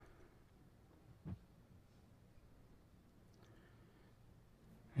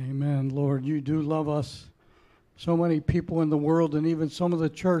Lord, you do love us. So many people in the world and even some of the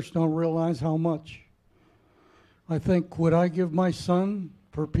church don't realize how much. I think, would I give my son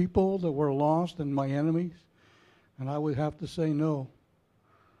for people that were lost and my enemies? And I would have to say no.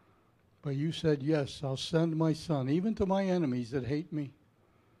 But you said, yes, I'll send my son, even to my enemies that hate me.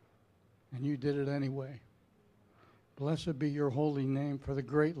 And you did it anyway. Blessed be your holy name for the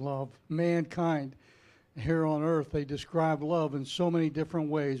great love. Mankind here on earth, they describe love in so many different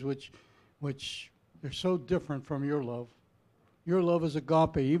ways, which they're so different from your love. Your love is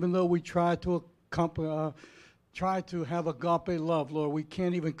agape. Even though we try to have agape love, Lord, we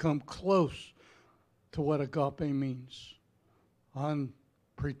can't even come close to what agape means.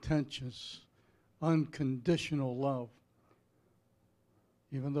 Unpretentious, unconditional love.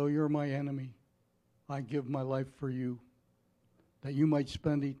 Even though you're my enemy, I give my life for you, that you might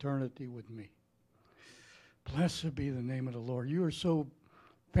spend eternity with me. Blessed be the name of the Lord. You are so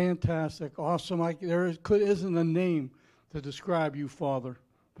fantastic, awesome. There isn't a name to describe you, Father,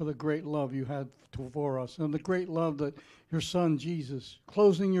 for the great love you had for us, and the great love that your Son Jesus,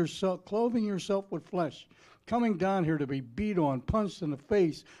 clothing yourself with flesh, coming down here to be beat on, punched in the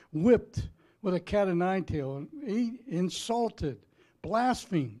face, whipped with a cat o' nine tail, insulted,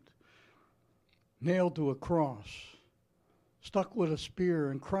 blasphemed, nailed to a cross, stuck with a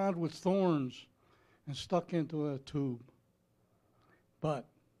spear and crowned with thorns and stuck into a tube. But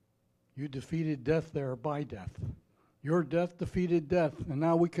you defeated death there by death. Your death defeated death, and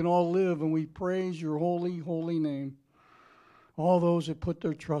now we can all live, and we praise your holy, holy name. All those that put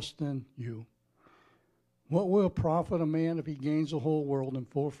their trust in you. What will it profit a man if he gains the whole world and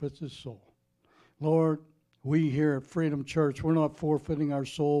forfeits his soul? Lord, we here at Freedom Church, we're not forfeiting our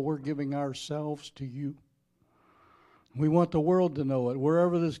soul. We're giving ourselves to you. We want the world to know it,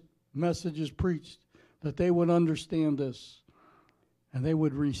 wherever this message is preached, that they would understand this and they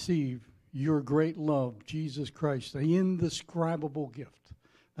would receive your great love, Jesus Christ, the indescribable gift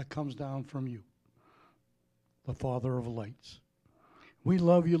that comes down from you, the Father of lights. We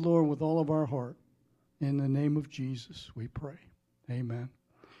love you, Lord, with all of our heart. In the name of Jesus, we pray. Amen.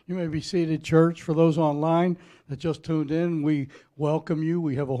 You may be seated, church. For those online that just tuned in, we welcome you.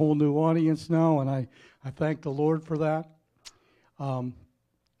 We have a whole new audience now, and I thank the Lord for that.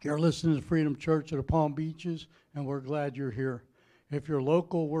 You're listening to Freedom Church at the Palm Beaches, and we're glad you're here. If you're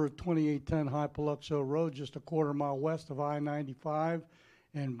local, we're at 2810 High Paluxo Road, just a quarter mile west of I-95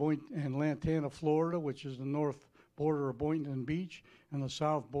 in Lantana, Florida, which is the north border of Boynton Beach and the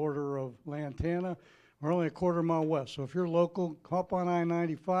south border of Lantana. We're only a quarter mile west. So if you're local, hop on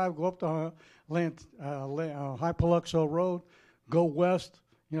I-95, go up to High Paluxo Road, go west,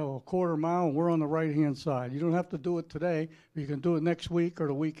 a quarter mile, and we're on the right-hand side. You don't have to do it today. You can do it next week or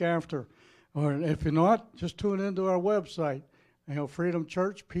the week after. Or if you're not, just tune into our website,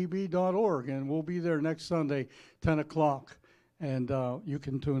 freedomchurchpb.org, and we'll be there next Sunday, 10 o'clock, and you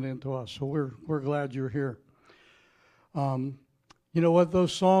can tune into us. So we're glad you're here. You know what?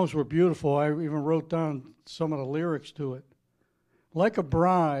 Those songs were beautiful. I even wrote down some of the lyrics to it. Like a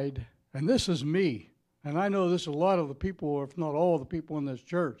bride, and this is me, and I know this is a lot of the people, or if not all of the people in this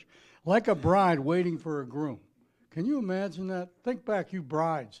church, like a bride waiting for a groom. Can you imagine that? Think back, you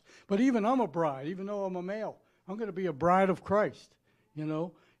brides. But even I'm a bride, even though I'm a male. I'm going to be a bride of Christ, even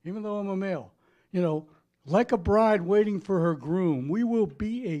though I'm a male. Like a bride waiting for her groom, we will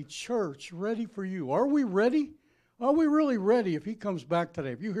be a church ready for you. Are we ready? Are we really ready if he comes back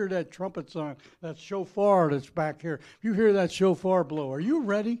today? If you hear that trumpet song, that shofar that's back here, if you hear that shofar blow, are you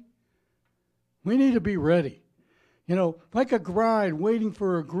ready? We need to be ready. Like a bride waiting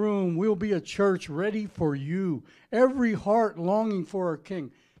for a groom, we'll be a church ready for you. Every heart longing for a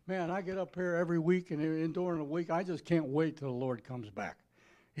king. Man, I get up here every week, and during the week, I just can't wait till the Lord comes back.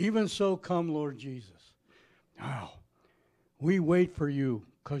 Even so, come, Lord Jesus. Wow. We wait for you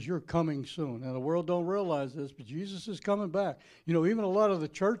because you're coming soon. And the world don't realize this, but Jesus is coming back. Even a lot of the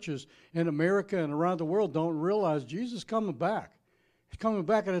churches in America and around the world don't realize Jesus is coming back. He's coming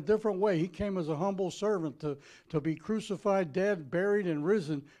back in a different way. He came as a humble servant to be crucified, dead, buried, and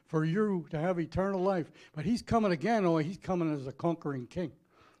risen for you to have eternal life. But he's coming again, only he's coming as a conquering king.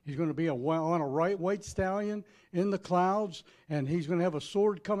 He's going to be on a white stallion in the clouds, and he's going to have a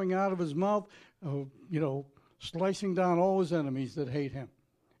sword coming out of his mouth, slicing down all his enemies that hate him.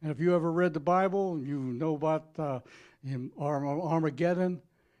 And if you ever read the Bible, you know about Armageddon,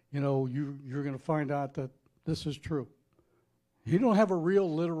 you're going to find out that this is true. He don't have a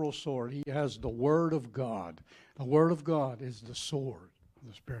real literal sword. He has the Word of God. The Word of God is the sword of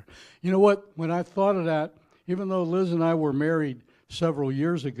the Spirit. You know what? When I thought of that, even though Liz and I were married several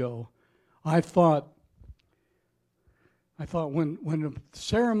years ago, I thought, I thought when the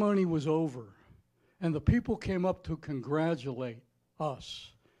ceremony was over and the people came up to congratulate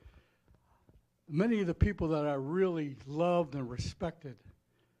us, many of the people that I really loved and respected,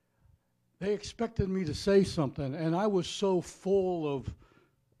 they expected me to say something, and I was so full of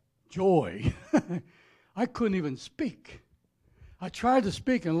joy, I couldn't even speak. I tried to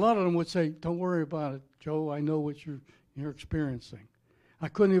speak, and a lot of them would say, "Don't worry about it, Joe. I know what you're experiencing." I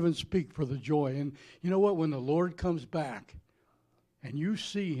couldn't even speak for the joy. And you know what? When the Lord comes back and you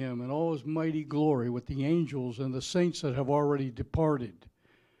see him in all his mighty glory with the angels and the saints that have already departed,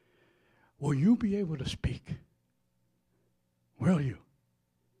 will you be able to speak? Will you?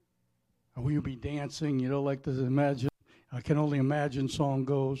 Or will you be dancing, like the Imagine, I Can Only Imagine song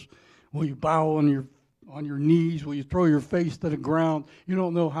goes? Will you bow on your knees? Will you throw your face to the ground? You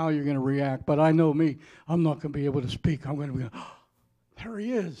don't know how you're going to react, but I know me. I'm not going to be able to speak. I'm going to be, oh, there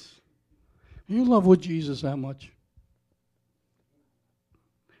he is. You love with Jesus that much?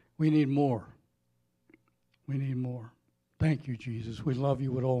 We need more. We need more. Thank you, Jesus. We love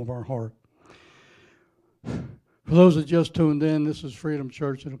you with all of our heart. For those that just tuned in, this is Freedom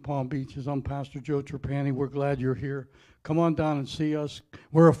Church in the Palm Beaches. I'm Pastor Joe Trapani. We're glad you're here. Come on down and see us.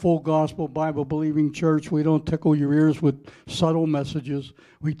 We're a full gospel, Bible-believing church. We don't tickle your ears with subtle messages.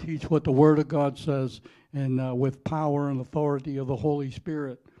 We teach what the Word of God says, and with power and authority of the Holy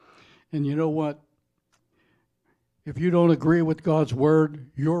Spirit. And you know what? If you don't agree with God's Word,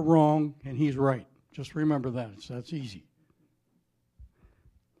 you're wrong and He's right. Just remember that. That's easy.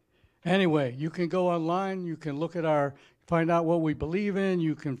 Anyway, you can go online. You can look at find out what we believe in.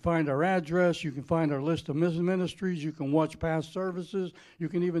 You can find our address. You can find our list of ministries. You can watch past services. You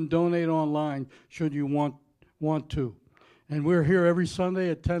can even donate online should you want to. And we're here every Sunday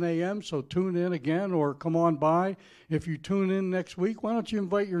at 10 a.m., so tune in again or come on by. If you tune in next week, why don't you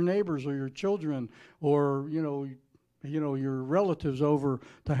invite your neighbors or your children or, your relatives over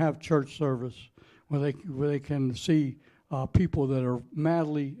to have church service where they can see people that are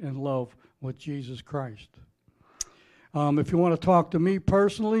madly in love with Jesus Christ. If you want to talk to me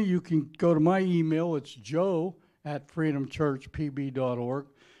personally, you can go to my email. It's joe@freedomchurchpb.org.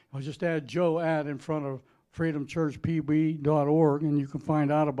 I'll just add Joe in front of freedomchurchpb.org, and you can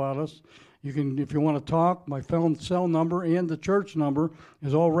find out about us. You can, if you want to talk, my cell number and the church number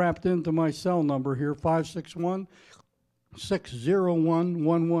is all wrapped into my cell number here,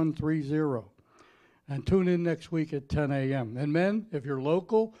 561-601-1130. And tune in next week at 10 a.m. And men, if you're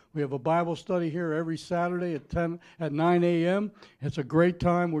local, we have a Bible study here every Saturday at 9 a.m. It's a great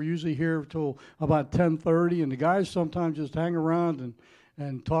time. We're usually here till about 10:30, and the guys sometimes just hang around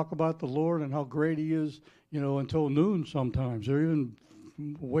and talk about the Lord and how great He is, until noon sometimes, or even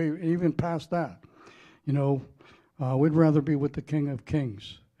past that. We'd rather be with the King of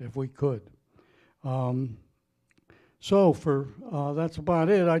Kings if we could. That's about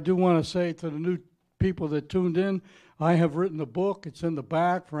it. I do want to say to the new people that tuned in, I have written a book. It's in the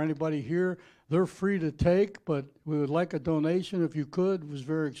back for anybody here. They're free to take, but we would like a donation if you could. It was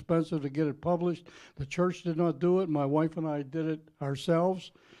very expensive to get it published. The church did not do it. My wife and I did it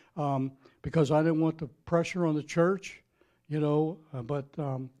ourselves because I didn't want the pressure on the church, but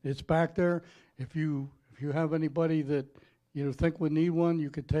it's back there. If you have anybody that think would need one, you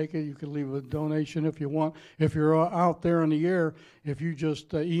could take it. You could leave a donation if you want. If you're out there in the air, if you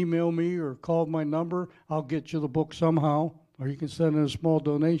just email me or call my number, I'll get you the book somehow. Or you can send in a small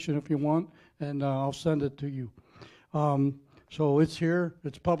donation if you want, and I'll send it to you. So it's here.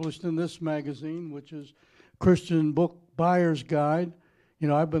 It's published in this magazine, which is Christian Book Buyer's Guide.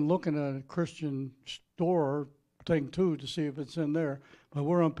 I've been looking at a Christian store thing, too, to see if it's in there. But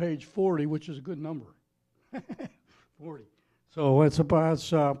we're on page 40, which is a good number. 40. So it's about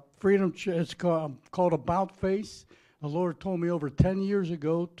freedom. It's called About Face. The Lord told me over 10 years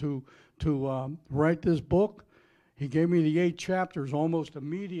ago to write this book. He gave me the 8 chapters almost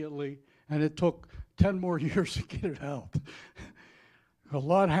immediately, and it took 10 more years to get it out. A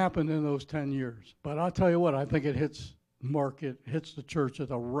lot happened in those 10 years. But I'll tell you what, I think it hits the church at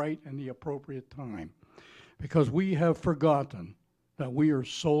the right and the appropriate time. Because we have forgotten that we are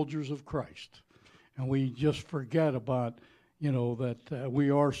soldiers of Christ. And we just forget about, that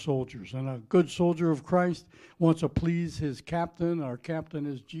we are soldiers. And a good soldier of Christ wants to please his captain. Our captain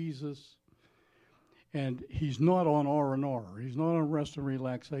is Jesus. And he's not on R&R. He's not on rest and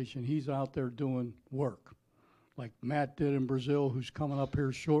relaxation. He's out there doing work, like Matt did in Brazil, who's coming up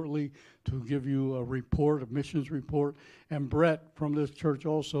here shortly to give you a missions report, and Brett from this church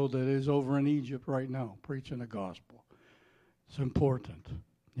also that is over in Egypt right now preaching the gospel. It's important,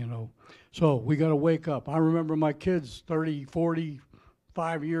 So we got to wake up. I remember my kids 30,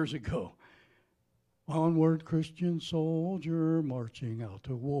 45 years ago Onward, Christian soldier, marching out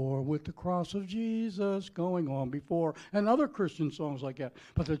to war with the cross of Jesus going on before, and other Christian songs like that.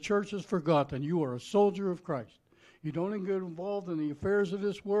 But the church has forgotten you are a soldier of Christ. You don't get involved in the affairs of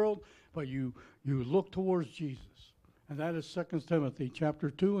this world, but you look towards Jesus. And that is 2 Timothy chapter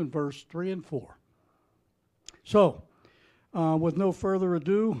 2 and verse 3 and 4. So, with no further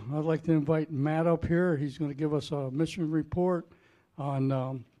ado, I'd like to invite Matt up here. He's going to give us a mission report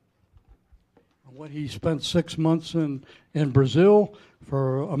on what he spent 6 months in Brazil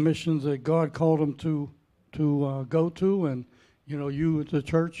for a mission that God called him to go to. And, you at the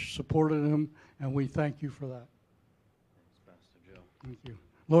church supported him, and we thank you for that. Thanks, Pastor Joe. Thank you.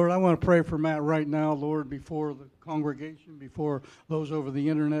 Lord, I want to pray for Matt right now, Lord, before the congregation, before those over the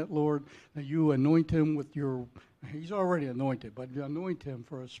internet, Lord, that you anoint him with he's already anointed, but you anoint him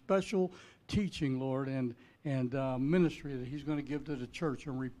for a special teaching, Lord, and ministry that he's going to give to the church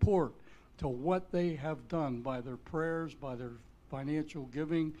and report to what they have done by their prayers, by their financial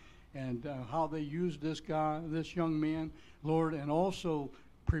giving, and how they used this young man, Lord, and also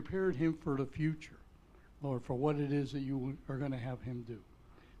prepared him for the future, Lord, for what it is that you are going to have him do.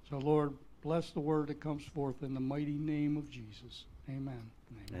 So, Lord, bless the word that comes forth in the mighty name of Jesus. Amen.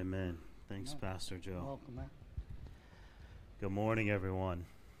 Amen. Thanks, Amen. Pastor Joe. Welcome, Matt. Good morning, everyone.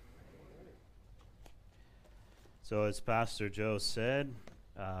 So, as Pastor Joe said,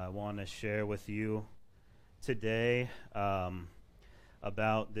 I want to share with you today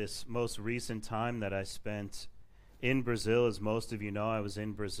about this most recent time that I spent in Brazil. As most of you know, I was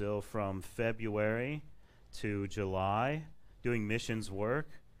in Brazil from February to July doing missions work.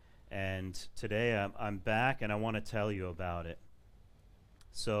 And today I'm back, and I want to tell you about it.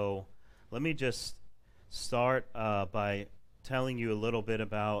 So let me just start by telling you a little bit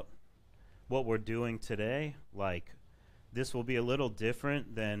about what we're doing today. Like, this will be a little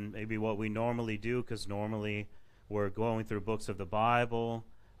different than maybe what we normally do, because normally we're going through books of the Bible,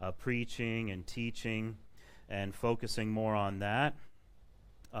 preaching and teaching, and focusing more on that.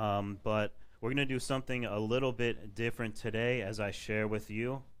 But we're going to do something a little bit different today as I share with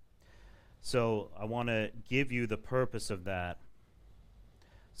you. So I want to give you the purpose of that.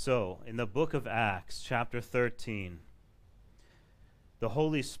 So in the book of Acts, chapter 13, the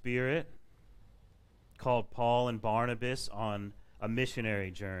Holy Spirit called Paul and Barnabas on a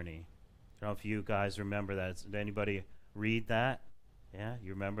missionary journey. I don't know if you guys remember that. Did anybody read that? Yeah,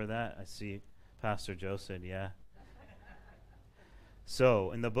 you remember that? I see Pastor Joe said, yeah.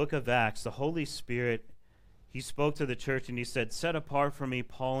 So in the book of Acts, the Holy Spirit, he spoke to the church and he said, "Set apart for me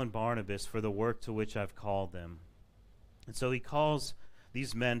Paul and Barnabas for the work to which I've called them." And so he calls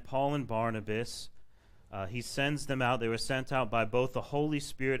these men, Paul and Barnabas. He sends them out. They were sent out by both the Holy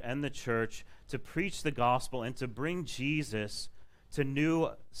Spirit and the church to preach the gospel and to bring Jesus to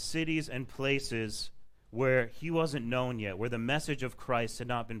new cities and places where he wasn't known yet, where the message of Christ had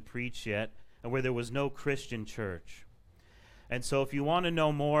not been preached yet, and where there was no Christian church. And so if you want to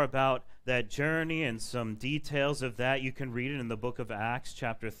know more about that journey and some details of that, you can read it in the book of Acts,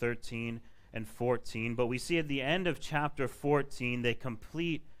 chapter 13 and 14. But we see at the end of chapter 14, they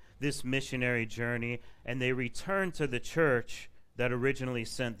complete this missionary journey, and they return to the church that originally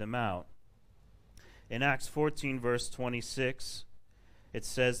sent them out. In Acts 14, verse 26, it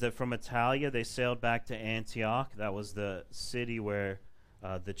says that from Italia they sailed back to Antioch. That was the city where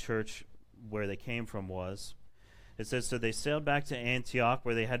the church where they came from was. It says, so they sailed back to Antioch,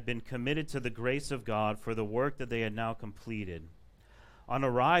 where they had been committed to the grace of God for the work that they had now completed. On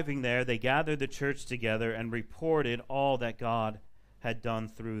arriving there, they gathered the church together and reported all that God had done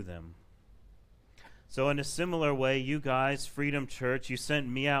through them. So in a similar way, you guys, Freedom Church, you sent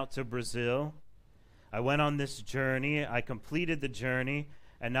me out to Brazil. I went on this journey. I completed the journey,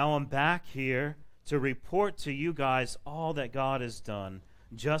 and now I'm back here to report to you guys all that God has done,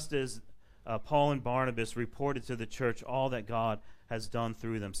 just as Paul and Barnabas reported to the church all that God has done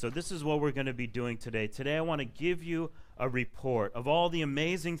through them. So this is what we're going to be doing today. Today I want to give you a report of all the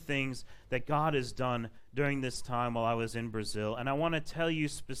amazing things that God has done during this time while I was in Brazil. And I want to tell you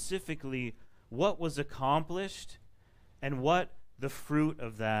specifically what was accomplished and what the fruit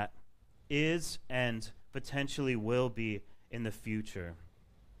of that is and potentially will be in the future.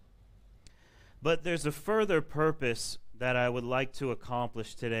 But there's a further purpose that I would like to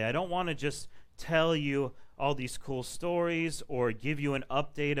accomplish today. I don't want to just tell you all these cool stories or give you an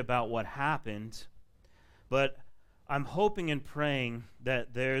update about what happened, but I'm hoping and praying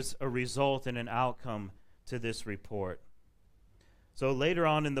that there's a result and an outcome to this report. So later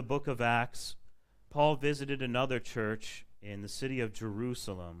on in the book of Acts, Paul visited another church in the city of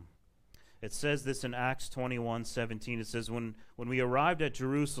Jerusalem. It says this in Acts 21:17. It says, when we arrived at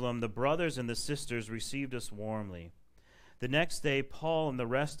Jerusalem, the brothers and the sisters received us warmly. The next day, Paul and the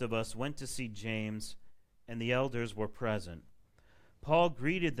rest of us went to see James, and the elders were present. Paul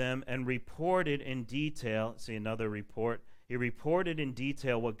greeted them and reported in detail, see another report, he reported in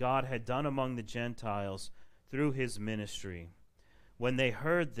detail what God had done among the Gentiles through his ministry. When they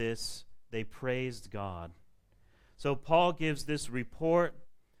heard this, they praised God. So Paul gives this report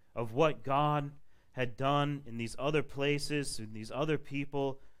of what God had done in these other places, in these other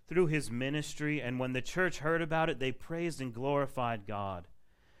people, through his ministry. And when the church heard about it, they praised and glorified God.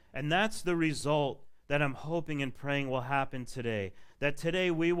 And that's the result that I'm hoping and praying will happen today. That today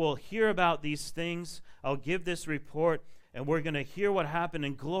we will hear about these things. I'll give this report, and we're going to hear what happened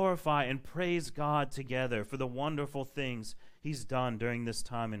and glorify and praise God together for the wonderful things he's done during this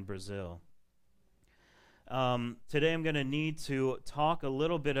time in Brazil. Today I'm going to need to talk a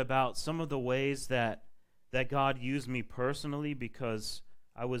little bit about some of the ways that God used me personally, because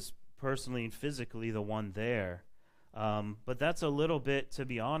I was personally and physically the one there. But that's a little bit, to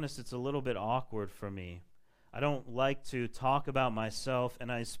be honest, it's a little bit awkward for me. I don't like to talk about myself,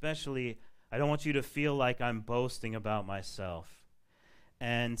 and I don't want you to feel like I'm boasting about myself.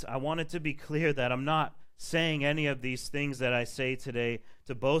 And I want it to be clear that I'm not saying any of these things that I say today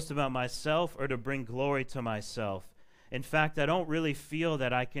to boast about myself or to bring glory to myself. In fact, I don't really feel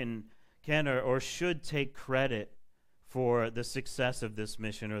that I can or should take credit for the success of this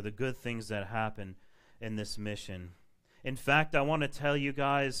mission or the good things that happen in this mission. In fact, I want to tell you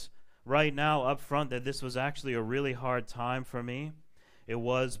guys right now up front that this was actually a really hard time for me. It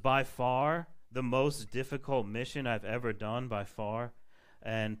was by far the most difficult mission I've ever done, by far,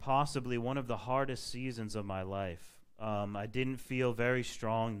 and possibly one of the hardest seasons of my life. I didn't feel very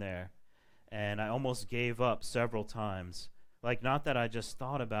strong there, and I almost gave up several times. Like, not that I just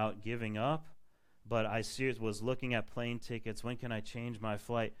thought about giving up, but I was looking at plane tickets. When can I change my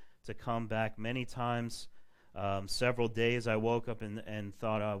flight to come back? Many times, several days I woke up and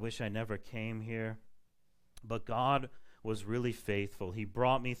thought, I wish I never came here. But God was really faithful. He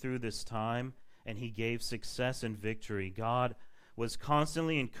brought me through this time, and he gave success and victory. God was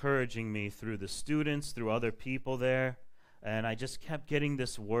constantly encouraging me through the students, through other people there, and I just kept getting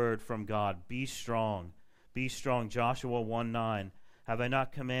this word from God: be strong, be strong. Joshua 1:9, have I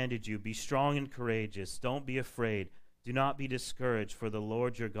not commanded you? Be strong and courageous. Don't be afraid. Do not be discouraged, for the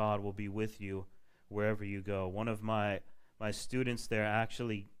Lord your God will be with you wherever you go. One of my students there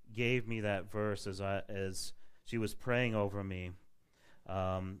actually gave me that verse as she was praying over me,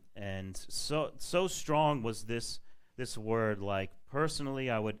 and so strong was this word. Like, personally,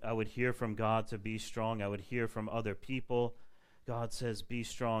 I would hear from God to be strong. I would hear from other people, God says be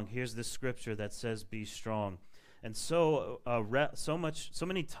strong. Here's the scripture that says be strong. And so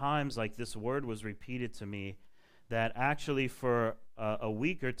many times, like, this word was repeated to me, that actually for a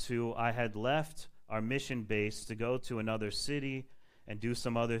week or two I had left our mission base to go to another city and do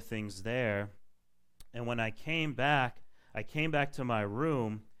some other things there. And when I came back to my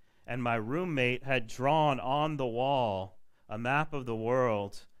room, and my roommate had drawn on the wall a map of the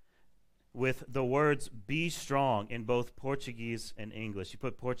world with the words "be strong" in both Portuguese and English. He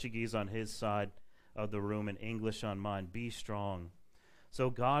put Portuguese on his side of the room and English on mine. Be strong. So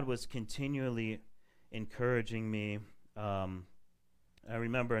God was continually encouraging me. I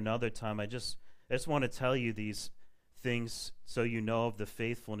remember another time, I just want to tell you these things so you know of the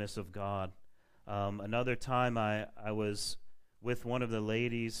faithfulness of God. Another time I was with one of the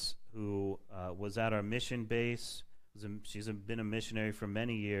ladies who was at our mission base. She's been a missionary for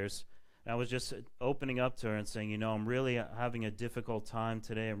many years. And I was just opening up to her and saying, I'm really having a difficult time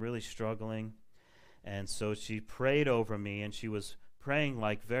today. I'm really struggling. And so she prayed over me, and she was praying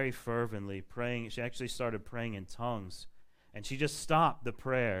like very fervently, praying. She actually started praying in tongues. And she just stopped the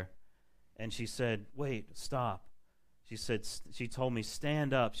prayer, and she said, "Wait, stop." She told me,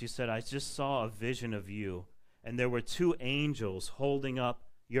 "Stand up." She said, "I just saw a vision of you, and there were two angels holding up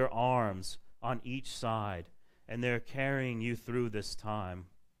your arms on each side, and they're carrying you through this time."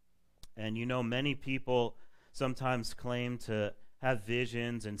 And many people sometimes claim to have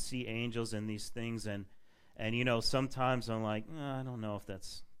visions and see angels and these things, and sometimes I'm like, I don't know if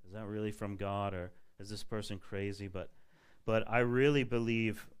is that really from God, or is this person crazy? But I really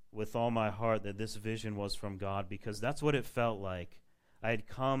believe with all my heart that this vision was from God, because that's what it felt like. I had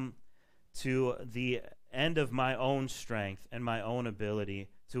come to the end of my own strength and my own ability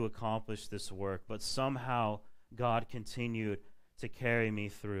to accomplish this work, but somehow God continued to carry me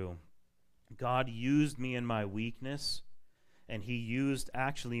through. God used me in my weakness, and he used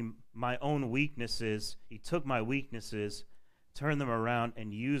actually my own weaknesses. He took my weaknesses turn them around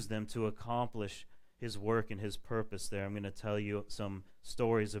and use them to accomplish his work and his purpose there. I'm going to tell you some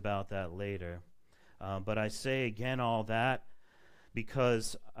stories about that later. But I say again all that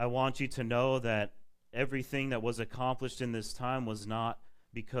because I want you to know that everything that was accomplished in this time was not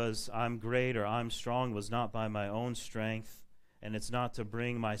because I'm great or I'm strong, was not by my own strength, and it's not to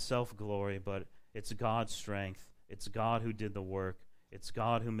bring myself glory, but it's God's strength. It's God who did the work. It's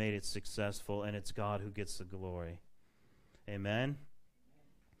God who made it successful, and it's God who gets the glory. Amen?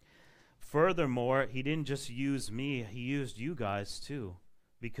 Furthermore, he didn't just use me, he used you guys too,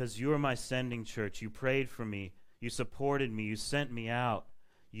 because you are my sending church. You prayed for me. You supported me. You sent me out.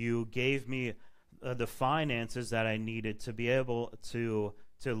 You gave me the finances that I needed to be able to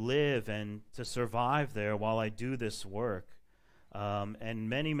live and to survive there while I do this work. And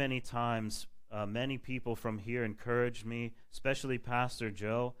many, many times, many people from here encouraged me, especially Pastor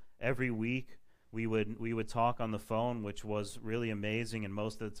Joe. Every week we would talk on the phone, which was really amazing. And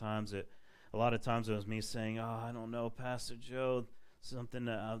most of the times, a lot of times it was me saying, "Oh, I don't know, Pastor Joe,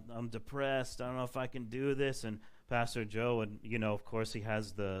 I'm depressed. I don't know if I can do this." And Pastor Joe would, of course, he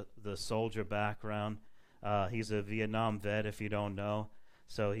has the soldier background. He's a Vietnam vet, if you don't know.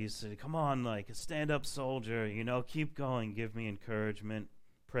 So he said, "Come on, like, stand up, soldier, keep going, give me encouragement,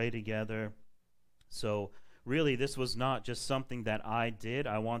 pray together." So really, this was not just something that I did.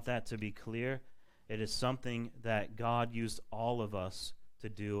 I want that to be clear. It is something that God used all of us to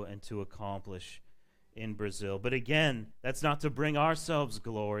do and to accomplish in Brazil. But again, that's not to bring ourselves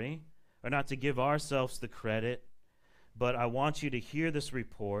glory or not to give ourselves the credit. But I want you to hear this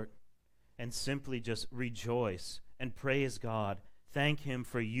report and simply just rejoice and praise God. Thank him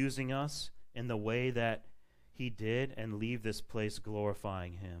for using us in the way that he did and leave this place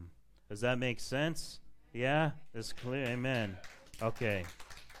glorifying him. Does that make sense? Yeah? It's clear? Amen. Okay.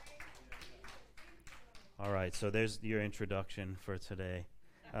 All right, so there's your introduction for today.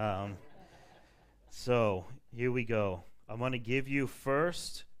 So here we go. I want to give you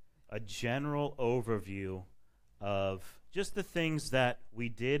first a general overview of just the things that we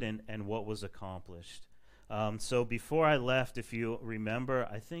did and what was accomplished. So before I left, if you remember,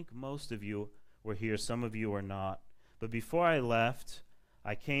 I think most of you were here, some of you were not. But before I left,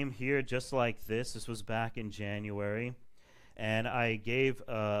 I came here just like this. This was back in January. And I gave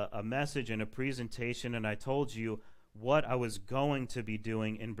a message and a presentation, and I told you what I was going to be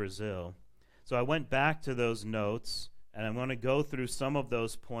doing in Brazil. So I went back to those notes, and I'm going to go through some of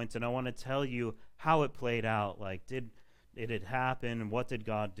those points, and I want to tell you how it played out. Like, did it happen, and what did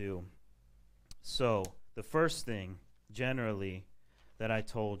God do? So the first thing, generally, that I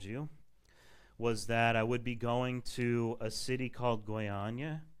told you was that I would be going to a city called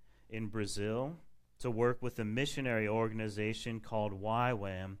Goiânia in Brazil to work with a missionary organization called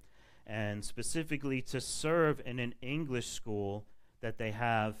YWAM, and specifically to serve in an English school that they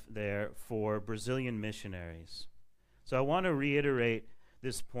have there for Brazilian missionaries. So I want to reiterate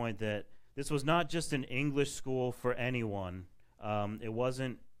this point that this was not just an English school for anyone. It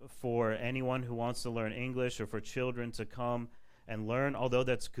wasn't for anyone who wants to learn English or for children to come and learn, although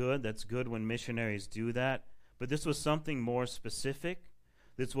that's good. That's good when missionaries do that. But this was something more specific.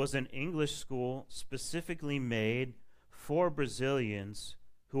 This was an English school specifically made for Brazilians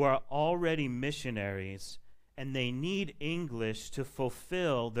who are already missionaries, and they need English to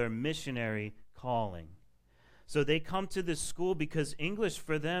fulfill their missionary calling. So they come to this school because English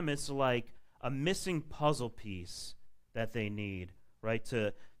for them is like a missing puzzle piece that they need, right,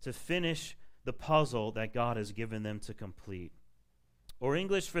 to finish the puzzle that God has given them to complete. Or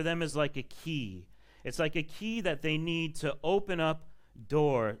English for them is like a key. It's like a key that they need to open up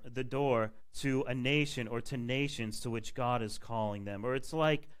the door to a nation or to nations to which God is calling them. Or it's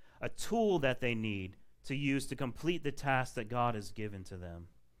like a tool that they need to use to complete the task that God has given to them.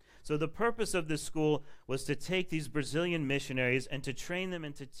 So the purpose of this school was to take these Brazilian missionaries and to train them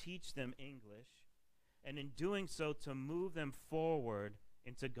and to teach them English, and in doing so to move them forward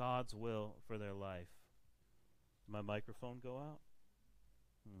into God's will for their life. Did my microphone go out?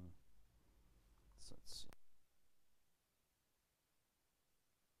 So let's see.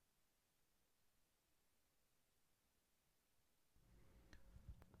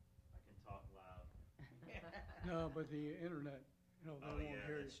 I can talk loud. No, but the internet, they won't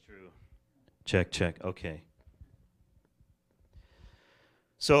hear you. That's true. Check. Okay.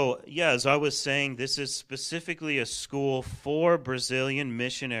 So, as I was saying, this is specifically a school for Brazilian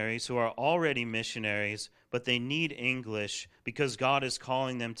missionaries who are already missionaries, but they need English because God is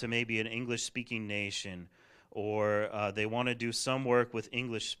calling them to maybe an English-speaking nation, or they want to do some work with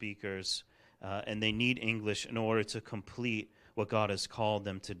English speakers, and they need English in order to complete what God has called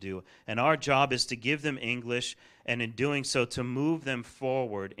them to do. And our job is to give them English, and in doing so, to move them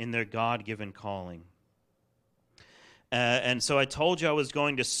forward in their God-given calling. And so I told you I was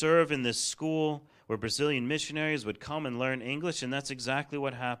going to serve in this school where Brazilian missionaries would come and learn English, and that's exactly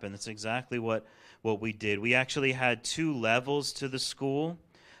what happened. That's exactly what we did. We actually had 2 levels to the school.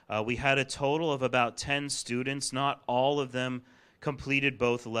 We had a total of about 10 students. Not all of them completed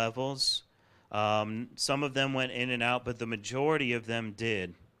both levels. Some of them went in and out, but the majority of them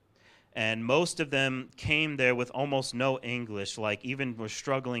did. And most of them came there with almost no English, like even were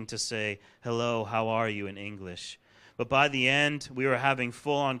struggling to say, hello, how are you in English. But by the end, we were having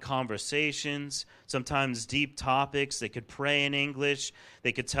full-on conversations, sometimes deep topics. They could pray in English.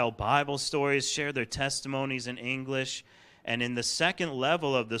 They could tell Bible stories, share their testimonies in English. And in the second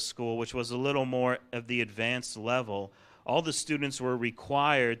level of the school, which was a little more of the advanced level, all the students were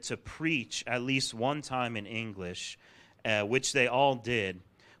required to preach at least one time in English, which they all did,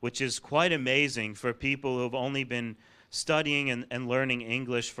 which is quite amazing for people who have only been studying and learning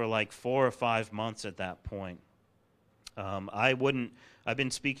English for like 4 or 5 months at that point. I've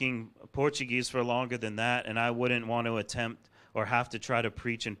been speaking Portuguese for longer than that, and I wouldn't want to attempt or have to try to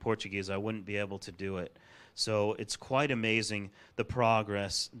preach in Portuguese. I wouldn't be able to do it. So it's quite amazing the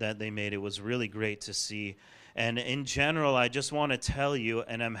progress that they made. It was really great to see. And in general, I just want to tell you,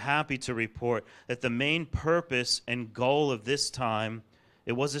 and I'm happy to report, that the main purpose and goal of this time,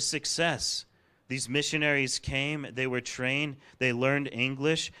 it was a success. These missionaries came, they were trained, they learned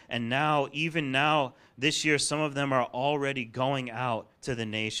English, and now, even now, this year, some of them are already going out to the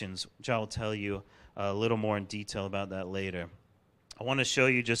nations, which I'll tell you a little more in detail about that later. I want to show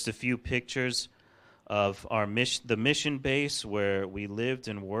you just a few pictures of the mission base where we lived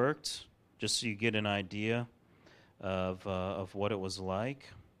and worked, just so you get an idea of what it was like.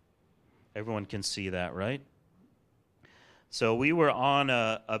 Everyone can see that, right? So we were on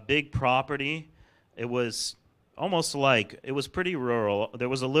a big property. It was almost like, it was pretty rural. There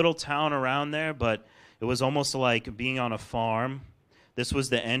was a little town around there, but it was almost like being on a farm. This was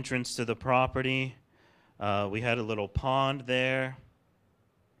the entrance to the property. We had a little pond there.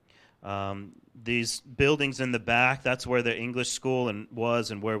 These buildings in the back, that's where the English school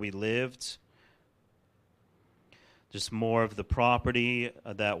was and where we lived. Just more of the property.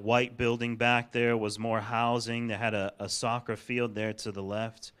 That white building back there was more housing. They had a soccer field there to the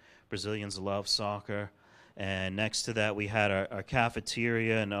left. Brazilians love soccer. And next to that, we had our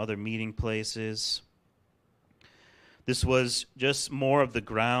cafeteria and other meeting places. This was just more of the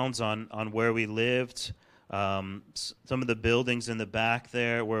grounds on where we lived. Some of the buildings in the back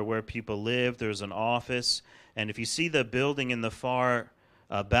there were where people lived. There's an office. And if you see the building in the far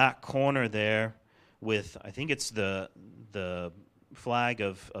back corner there with, I think it's the flag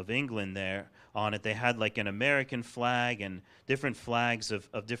of England there on it, they had like an American flag and different flags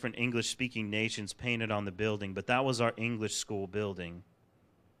of different English-speaking nations painted on the building. But that was our English school building.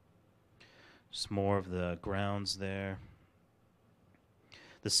 Just more of the grounds there.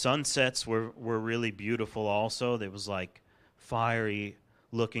 The sunsets were really beautiful also. There was like fiery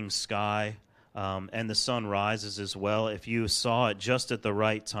looking sky, and the sunrises as well. If you saw it just at the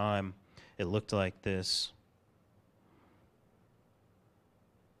right time, it looked like this.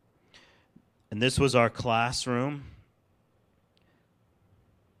 And this was our classroom.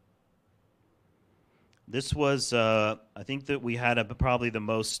 This was, I think that we had probably the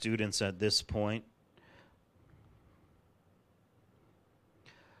most students at this point.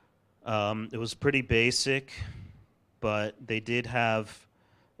 It was pretty basic, but they did have,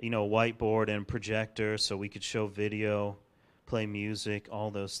 whiteboard and projector, so we could show video, play music,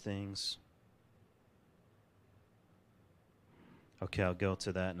 all those things. Okay, I'll go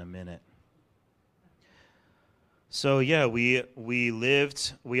to that in a minute. So yeah, we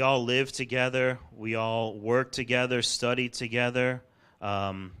all lived together, we all worked together, studied together.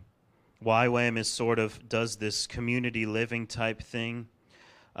 YWAM does this community living type thing.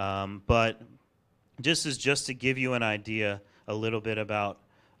 But just to give you an idea a little bit about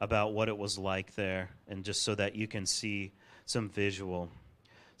what it was like there, and just so that you can see some visual.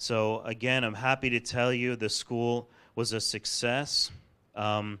 So again, I'm happy to tell you the school was a success.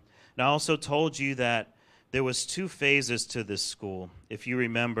 And I also told you that there was 2 phases to this school. If you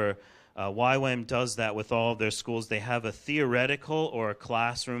remember, YWAM does that with all of their schools. They have a theoretical or a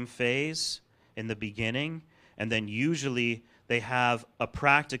classroom phase in the beginning, and then usually they have a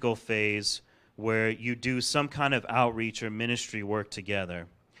practical phase where you do some kind of outreach or ministry work together.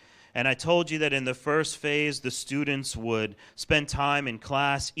 And I told you that in the first phase, the students would spend time in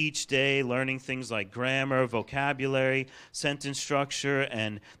class each day learning things like grammar, vocabulary, sentence structure,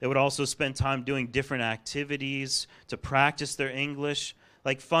 and they would also spend time doing different activities to practice their English,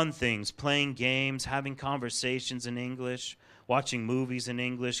 like fun things, playing games, having conversations in English, watching movies in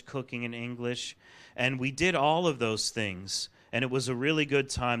English, cooking in English. And we did all of those things, and it was a really good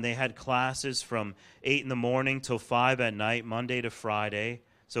time. They had classes from 8 in the morning till 5 at night, Monday to Friday.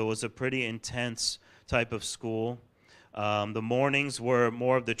 So it was a pretty intense type of school. The mornings were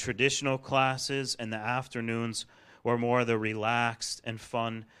more of the traditional classes, and the afternoons were more of the relaxed and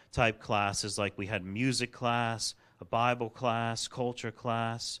fun type classes, like we had music class, a Bible class, culture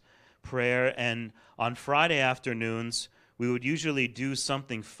class, prayer. And on Friday afternoons, we would usually do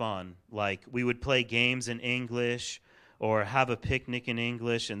something fun, like we would play games in English or have a picnic in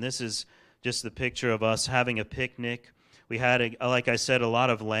English. And this is just the picture of us having a picnic. We had, like I said, a lot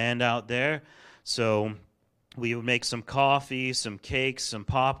of land out there, so we would make some coffee, some cakes, some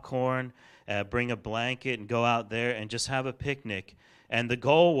popcorn, bring a blanket and go out there and just have a picnic. And the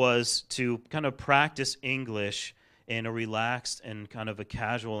goal was to kind of practice English in a relaxed and kind of a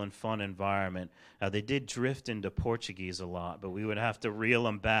casual and fun environment. Now, they did drift into Portuguese a lot, but we would have to reel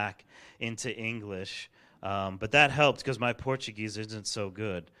them back into English. But that helped because my Portuguese isn't so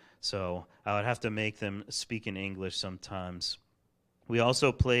good. So I would have to make them speak in English sometimes. We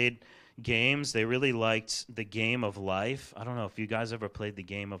also played games. They really liked the game of life. I don't know if you guys ever played the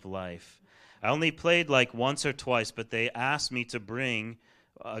game of life. I only played like once or twice, but they asked me to bring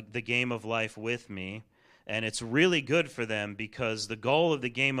the game of life with me. And it's really good for them because the goal of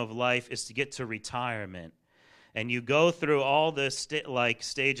the game of life is to get to retirement. And you go through all the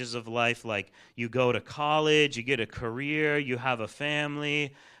stages of life, like you go to college, you get a career, you have a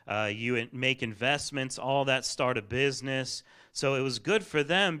family, you make investments, all that, start a business. So it was good for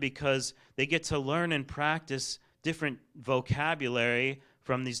them because they get to learn and practice different vocabulary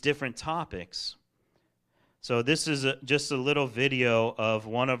from these different topics. So this is just a little video of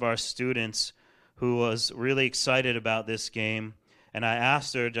one of our students who was really excited about this game. And I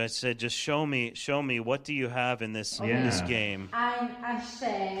asked her, I said, just show me, what do you have in this game? I'm a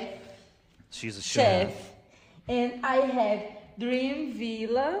chef. She's a chef. And I have Dream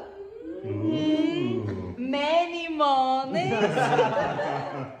Villa, many monies,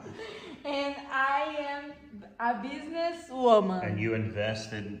 and I am a businesswoman. And you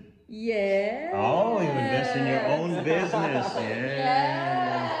invested? Yes. Oh, you invest in your own business.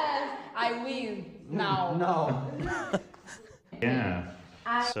 Yes. I win now. No. Yeah.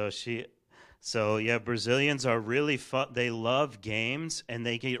 Brazilians are really fun. They love games, and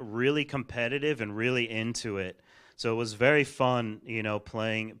they get really competitive and really into it. So it was very fun,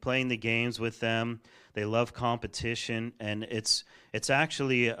 playing the games with them. They love competition, and it's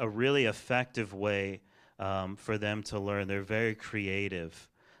actually a really effective way for them to learn. They're very creative,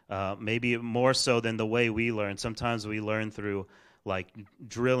 maybe more so than the way we learn. Sometimes we learn through like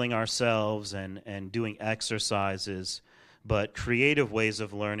drilling ourselves and doing exercises. But creative ways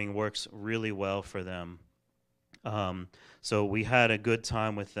of learning works really well for them. So we had a good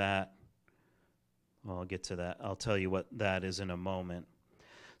time with that. Well, I'll get to that. I'll tell you what that is in a moment.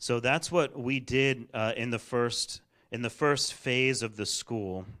 So that's what we did in the first phase of the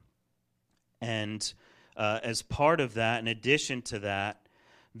school. And as part of that, in addition to that,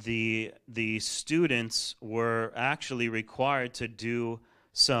 the students were actually required to do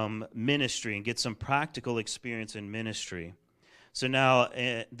some ministry and get some practical experience in ministry. So now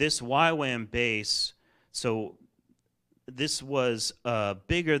this YWAM base, so this was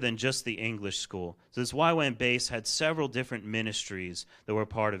bigger than just the English school. So this YWAM base had several different ministries that were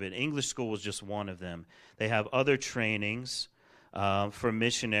part of it. English school was just one of them. They have other trainings for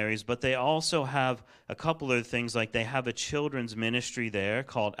missionaries, but they also have a couple of things, like they have a children's ministry there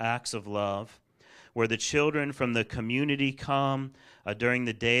called Acts of Love, where the children from the community come. During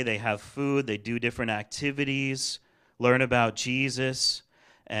the day, they have food, they do different activities, learn about Jesus,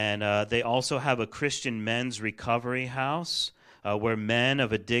 and they also have a Christian men's recovery house where men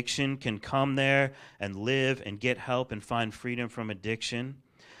of addiction can come there and live and get help and find freedom from addiction.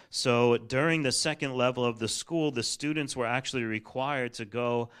 So during the second level of the school, the students were actually required to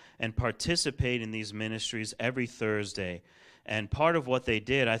go and participate in these ministries every Thursday. And part of what they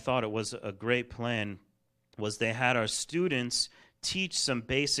did, I thought it was a great plan, was they had our students teach some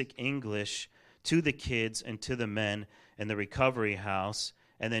basic English to the kids and to the men in the recovery house,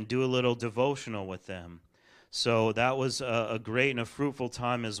 and then do a little devotional with them. So that was a great and a fruitful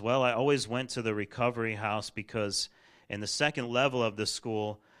time as well. I always went to the recovery house because in the second level of the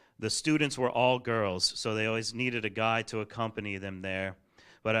school, the students were all girls, so they always needed a guy to accompany them there.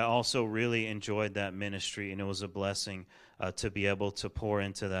 but I also really enjoyed that ministry, and it was a blessing to be able to pour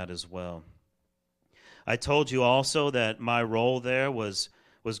into that as well. I told you also that my role there was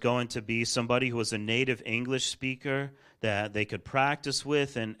going to be somebody who was a native English speaker that they could practice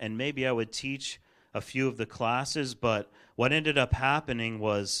with, and maybe I would teach a few of the classes, but what ended up happening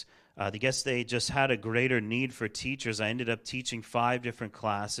was I guess they just had a greater need for teachers. I ended up teaching 5 different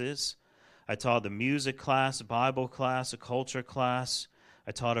classes. I taught the music class, a Bible class, a culture class.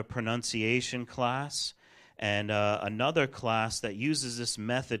 I taught a pronunciation class, and another class that uses this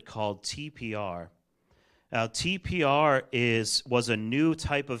method called TPR. Now, TPR was a new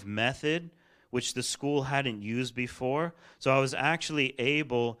type of method which the school hadn't used before. So I was actually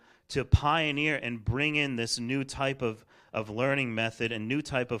able to pioneer and bring in this new type of learning method and new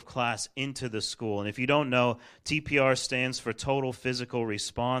type of class into the school. And if you don't know, TPR stands for Total Physical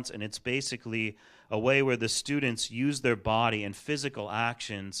Response, and it's basically a way where the students use their body and physical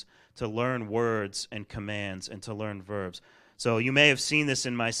actions to learn words and commands and to learn verbs. So you may have seen this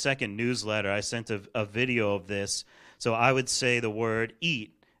in my second newsletter. I sent a video of this. So I would say the word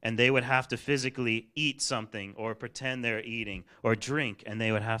eat, and they would have to physically eat something or pretend they're eating, or drink, and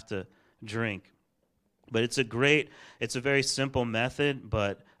they would have to drink. But it's a very simple method,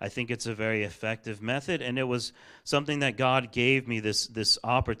 but I think it's a very effective method, and it was something that God gave me this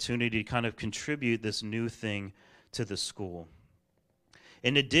opportunity to kind of contribute this new thing to the school.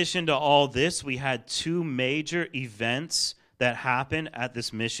 In addition to all this, we had 2 major events that happened at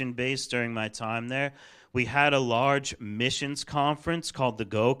this mission base during my time there. We had a large missions conference called the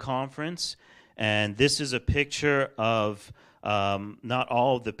Go Conference, and this is a picture of not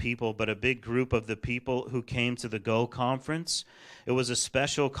all of the people, but a big group of the people who came to the Go Conference. It was a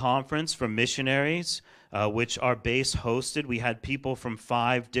special conference for missionaries, which our base hosted. We had people from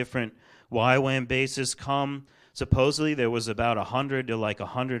 5 different YWAM bases come. Supposedly there was about 100 to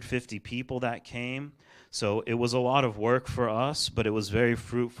 150 people that came. So it was a lot of work for us, but it was very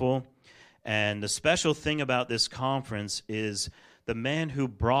fruitful. And the special thing about this conference is the man who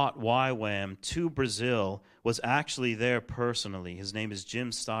brought YWAM to Brazil was actually there personally. His name is Jim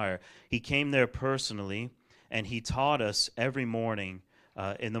Steyer. He came there personally, and he taught us every morning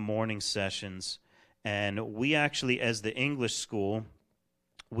in the morning sessions. And we actually, as the English school,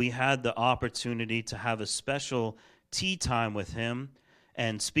 we had the opportunity to have a special tea time with him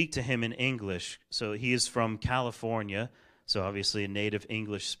and speak to him in English. So he is from California, so obviously a native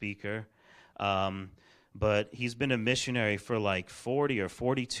English speaker. But he's been a missionary for 40 or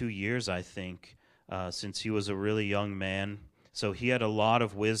 42 years, I think, since he was a really young man. So he had a lot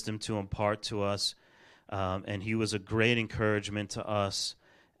of wisdom to impart to us, and he was a great encouragement to us.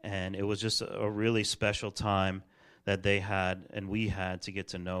 And it was just a really special time that they had and we had to get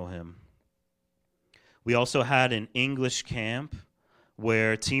to know him. We also had an English camp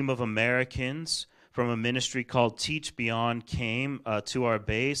where a team of Americans from a ministry called Teach Beyond came to our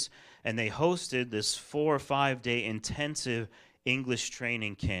base, and they hosted this 4 or 5 day intensive English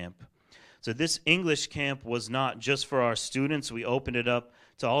training camp. So this English camp was not just for our students. We opened it up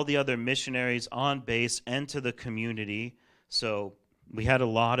to all the other missionaries on base and to the community. So we had a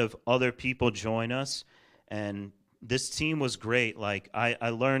lot of other people join us, and this team was great. I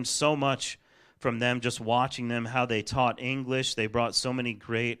learned so much from them just watching them, how they taught English. They brought so many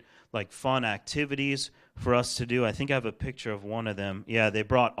great fun activities for us to do. I think I have a picture of one of them. Yeah, they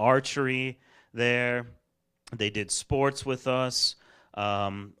brought archery there. They did sports with us,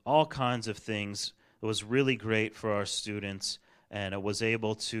 all kinds of things. It was really great for our students, and it was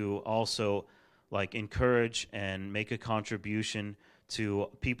able to also encourage and make a contribution to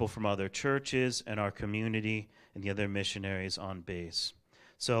people from other churches and our community and the other missionaries on base.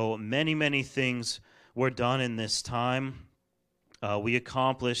 So many, many things were done in this time. We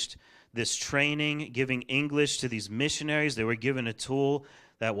accomplished this training, giving English to these missionaries. They were given a tool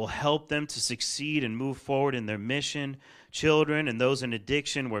that will help them to succeed and move forward in their mission. Children and those in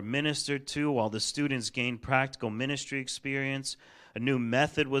addiction were ministered to while the students gained practical ministry experience. A new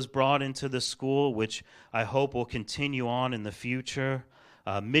method was brought into the school, which I hope will continue on in the future.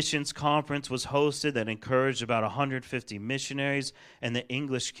 A missions conference was hosted that encouraged about 150 missionaries, and the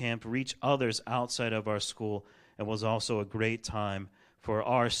English camp reached others outside of our school and was also a great time for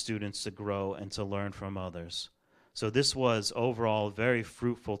our students to grow and to learn from others. So this was overall a very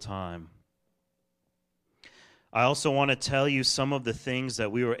fruitful time. I also want to tell you some of the things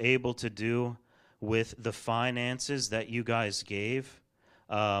that we were able to do with the finances that you guys gave.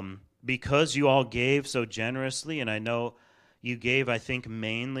 Because you all gave so generously, and I know you gave, I think,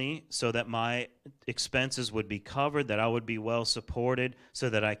 mainly so that my expenses would be covered, that I would be well supported, so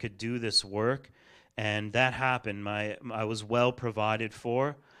that I could do this work. And that happened. I was well provided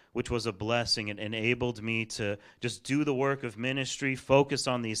for, which was a blessing. It enabled me to just do the work of ministry, focus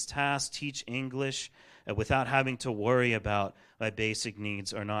on these tasks, teach English, without having to worry about my basic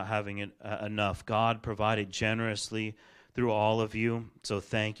needs or not having enough. God provided generously through all of you, so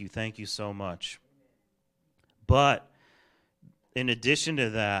thank you. Thank you so much. But in addition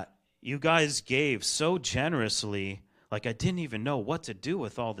to that, you guys gave so generously, like I didn't even know what to do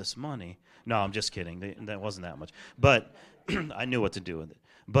with all this money. No, I'm just kidding. That wasn't that much. But I knew what to do with it.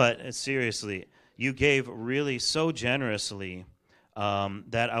 But seriously, you gave really so generously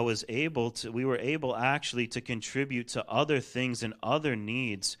that we were able actually to contribute to other things and other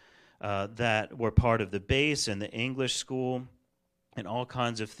needs that were part of the base and the English school and all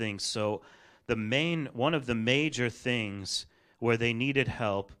kinds of things. So one of the major things where they needed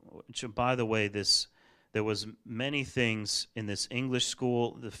help, which, by the way, there was many things in this English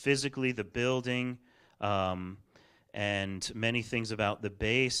school, physically, the building, and many things about the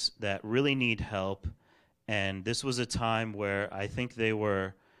base that really need help. And this was a time where I think they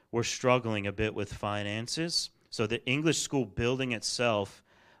were struggling a bit with finances. So the English school building itself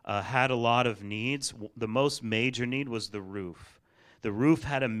had a lot of needs. The most major need was the roof. The roof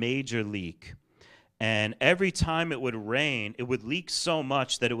had a major leak. And every time it would rain, it would leak so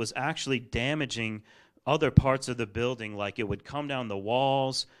much that it was actually damaging other parts of the building. Like it would come down the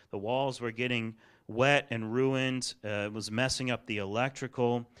walls. The walls were getting wet and ruined. It was messing up the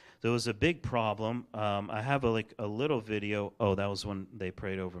electrical. There was a big problem. I have a little video. Oh, that was when they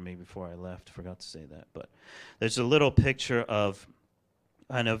prayed over me before I left. Forgot to say that. But there's a little picture of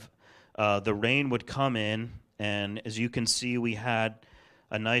kind of the rain would come in. And as you can see, we had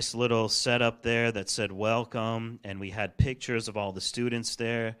a nice little setup there that said welcome. And we had pictures of all the students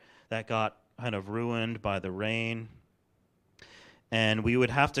there that got kind of ruined by the rain. And we would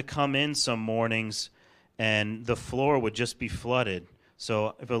have to come in some mornings, and the floor would just be flooded. So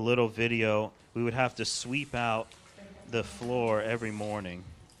I have a little video. We would have to sweep out the floor every morning.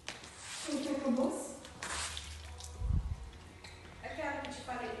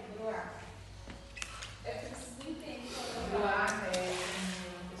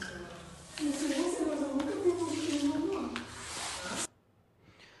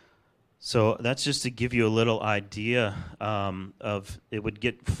 So that's just to give you a little idea of it would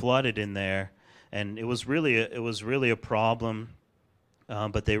get flooded in there, and it was really a problem.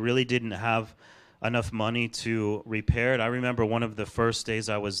 But they really didn't have enough money to repair it. I remember one of the first days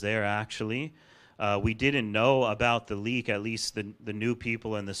I was there, actually. We didn't know about the leak, at least the new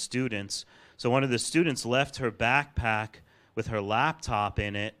people and the students. So one of the students left her backpack with her laptop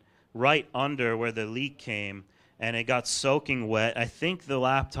in it right under where the leak came, and it got soaking wet. I think the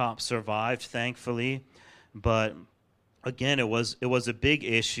laptop survived, thankfully. But again, it was a big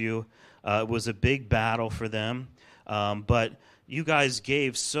issue. It was a big battle for them. But you guys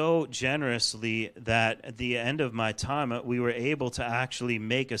gave so generously that at the end of my time, we were able to actually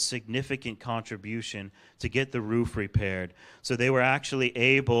make a significant contribution to get the roof repaired. So they were actually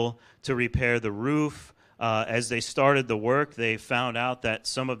able to repair the roof. As they started the work, they found out that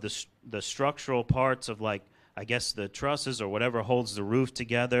some of the structural parts of, like, I guess the trusses or whatever holds the roof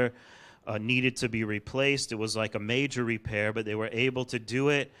together needed to be replaced. It was like a major repair, but they were able to do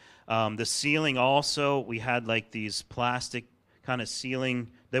it. The ceiling also, we had like these plastic kind of ceiling,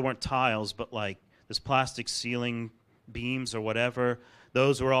 they weren't tiles, but like this plastic ceiling beams or whatever.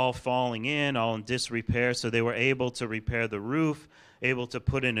 Those were all falling in, all in disrepair, so they were able to repair the roof, able to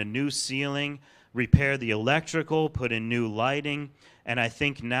put in a new ceiling, repair the electrical, put in new lighting, and I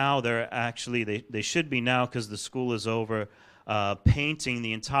think now they're actually, they should be now because the school is over, painting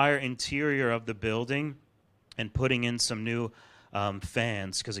the entire interior of the building and putting in some new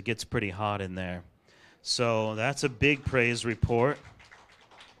fans because it gets pretty hot in there. So that's a big praise report.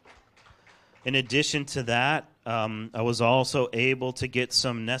 In addition to that, I was also able to get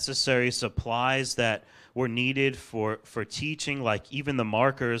some necessary supplies that were needed for teaching, like even the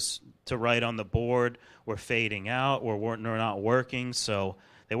markers to write on the board were fading out or were not working. So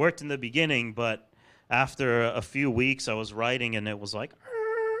they worked in the beginning, but after a few weeks I was writing and it was like,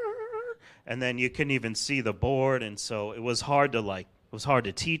 and then you couldn't even see the board, and so it was hard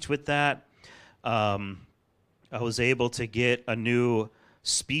to teach with that. I was able to get a new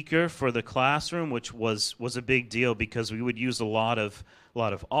speaker for the classroom, which was a big deal because we would use a lot of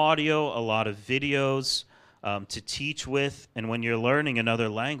audio, a lot of videos to teach with. And when you're learning another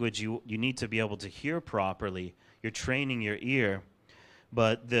language, you need to be able to hear properly. You're training your ear.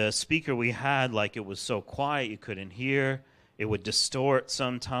 But the speaker we had, like, it was so quiet you couldn't hear. It would distort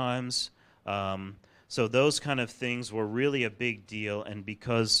sometimes. So those kind of things were really a big deal. And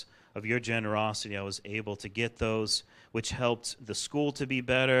because of your generosity, I was able to get those, which helped the school to be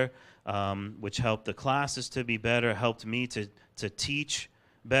better, which helped the classes to be better, helped me to teach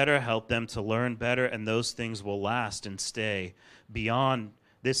better, helped them to learn better, and those things will last and stay beyond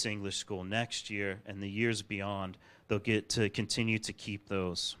this English school next year and the years beyond. They'll get to continue to keep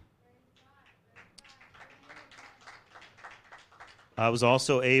those. I was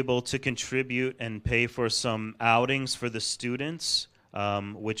also able to contribute and pay for some outings for the students,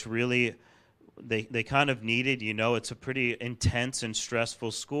 which really they kind of needed. You know, it's a pretty intense and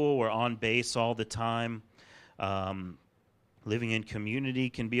stressful school. We're on base all the time. Living in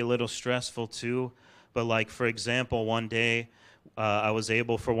community can be a little stressful too. But like, for example, one day I was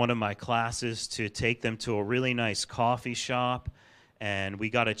able for one of my classes to take them to a really nice coffee shop. And we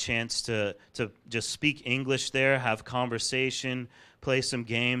got a chance to just speak English there, have conversation, play some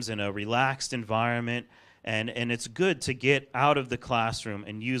games in a relaxed environment. And it's good to get out of the classroom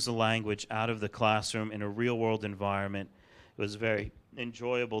and use the language out of the classroom in a real-world environment. It was a very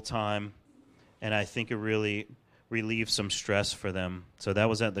enjoyable time, and I think it really relieved some stress for them. So that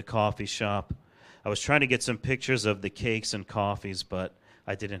was at the coffee shop. I was trying to get some pictures of the cakes and coffees, but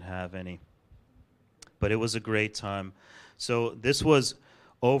I didn't have any. But it was a great time. So this was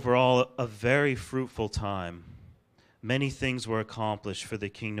overall a very fruitful time. Many things were accomplished for the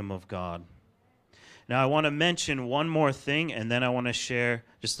kingdom of God. Now I want to mention one more thing, and then I want to share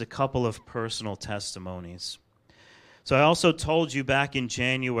just a couple of personal testimonies. So I also told you back in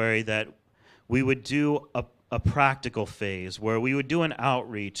January that we would do a practical phase where we would do an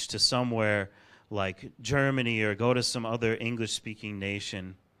outreach to somewhere like Germany or go to some other English-speaking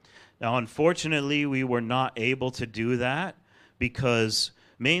nation. Now, unfortunately, we were not able to do that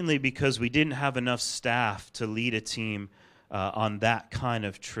mainly because we didn't have enough staff to lead a team on that kind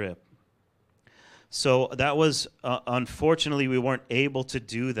of trip. So that was, unfortunately, we weren't able to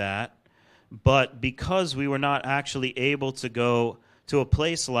do that. But because we were not actually able to go to a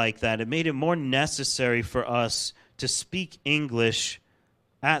place like that, it made it more necessary for us to speak English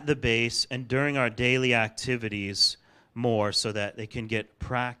at the base and during our daily activities more so that they can get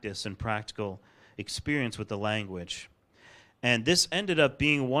practice and practical experience with the language. And this ended up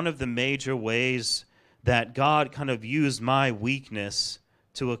being one of the major ways that God kind of used my weakness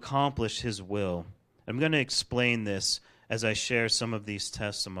to accomplish his will. I'm going to explain this as I share some of these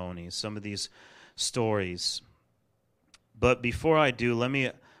testimonies, some of these stories. But before I do, let me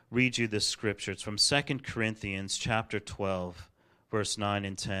read you this scripture. It's from 2 Corinthians chapter 12, verse 9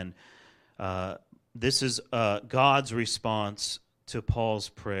 and 10. This is God's response to Paul's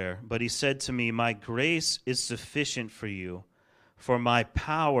prayer. But he said to me, "My grace is sufficient for you, for my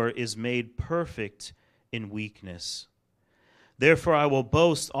power is made perfect in weakness. Therefore I will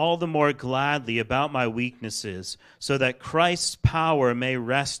boast all the more gladly about my weaknesses, so that Christ's power may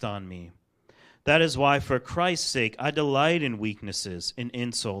rest on me. That is why, for Christ's sake, I delight in weaknesses, in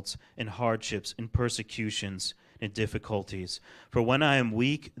insults, in hardships, in persecutions, in difficulties. For when I am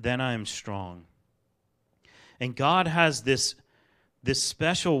weak, then I am strong." And God has this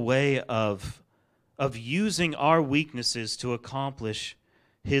special way of using our weaknesses to accomplish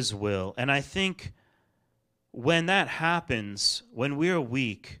his will. And I think when that happens, when we're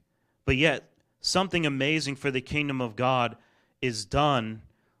weak, but yet something amazing for the kingdom of God is done,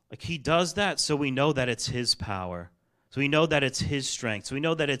 like he does that so we know that it's his power. So we know that it's his strength. So we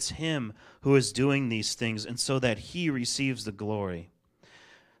know that it's him who is doing these things, and so that he receives the glory.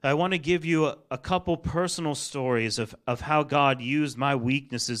 I want to give you a couple personal stories of how God used my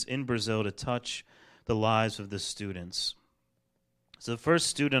weaknesses in Brazil to touch the lives of the students. So the first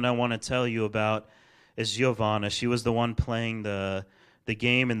student I want to tell you about is Giovanna. She was the one playing the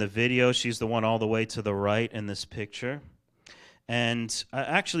game in the video. She's the one all the way to the right in this picture. And I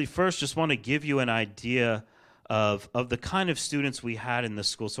actually first just want to give you an idea of the kind of students we had in the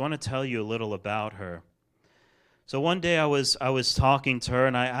school. So I want to tell you a little about her. So one day I was talking to her,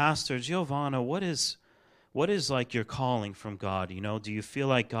 and I asked her, "Giovanna, what is like your calling from God? You know, do you feel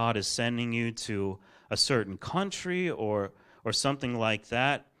like God is sending you to a certain country or something like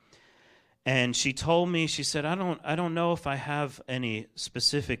that?" And she told me, she said, I don't know if I have any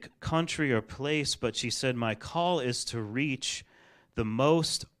specific country or place, but she said, "My call is to reach the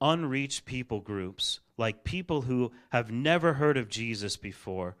most unreached people groups, like people who have never heard of Jesus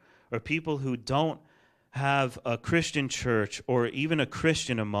before, or people who don't have a Christian church or even a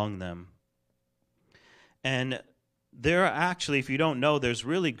Christian among them." And there are actually, if you don't know, there's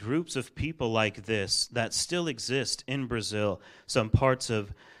really groups of people like this that still exist in Brazil. Some parts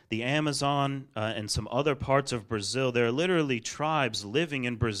of the Amazon and some other parts of Brazil, there are literally tribes living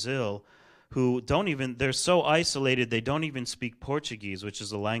in Brazil who they're so isolated, they don't even speak Portuguese, which is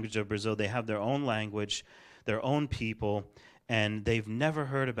the language of Brazil. They have their own language, their own people, and they've never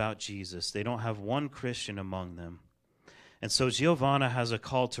heard about Jesus. They don't have one Christian among them. And so Giovanna has a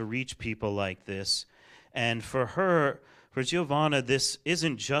call to reach people like this. And for Giovanna, this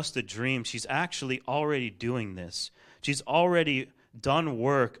isn't just a dream. She's actually already doing this. She's already done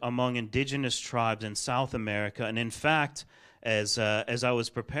work among indigenous tribes in South America. And in fact, as I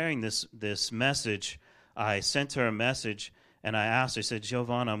was preparing this message, I sent her a message, and I asked her, I said,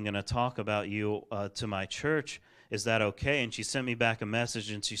 Giovanna, I'm going to talk about you to my church. Is that okay? And she sent me back a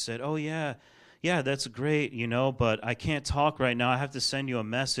message, and she said, oh, yeah, that's great, but I can't talk right now. I have to send you a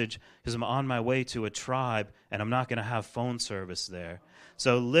message because I'm on my way to a tribe, and I'm not going to have phone service there.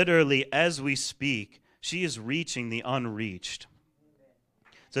 So literally, as we speak, she is reaching the unreached.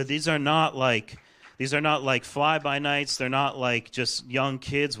 So these are not like fly-by-nights. They're not like just young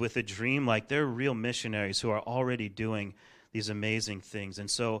kids with a dream. Like, they're real missionaries who are already doing these amazing things. And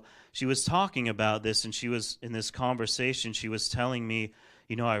so she was talking about this, and she was in this conversation. She was telling me,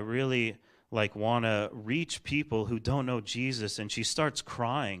 I really want to reach people who don't know Jesus. And she starts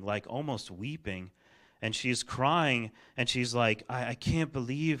crying, like almost weeping. And she's crying, and she's like, I can't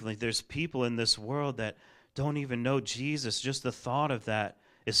believe there's people in this world that don't even know Jesus. Just the thought of that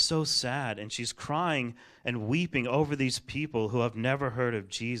is so sad. And she's crying and weeping over these people who have never heard of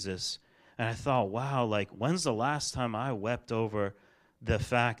Jesus. And I thought, wow, when's the last time I wept over the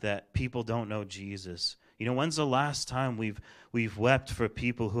fact that people don't know Jesus? When's the last time we've wept for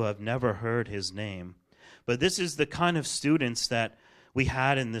people who have never heard his name? But this is the kind of students that we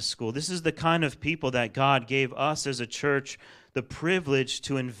had in this school. This is the kind of people that God gave us as a church the privilege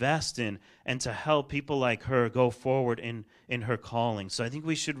to invest in and to help people like her go forward in her calling. So I think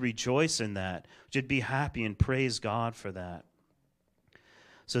we should rejoice in that. We should be happy and praise God for that.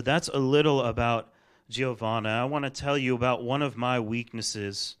 So that's a little about Giovanna. I want to tell you about one of my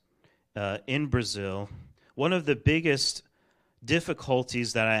weaknesses in Brazil. One of the biggest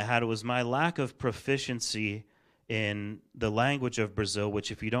difficulties that I had was my lack of proficiency in the language of Brazil,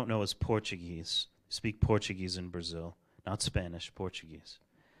 which, if you don't know, is Portuguese. You speak Portuguese in Brazil, not Spanish, Portuguese.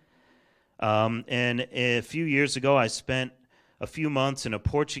 And a few years ago, I spent a few months in a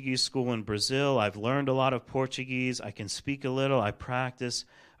Portuguese school in Brazil. I've learned a lot of Portuguese. I can speak a little. I practice.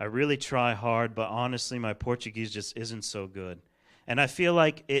 I really try hard, but honestly, my Portuguese just isn't so good. And I feel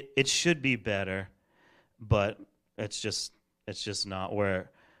like it should be better, but it's just not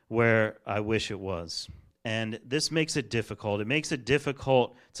where I wish it was. And this makes it difficult. It makes it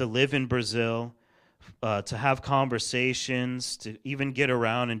difficult to live in Brazil, to have conversations, to even get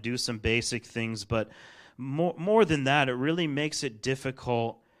around and do some basic things. But more than that, it really makes it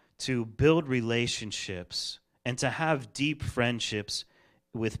difficult to build relationships and to have deep friendships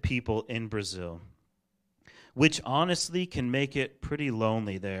with people in Brazil, which honestly can make it pretty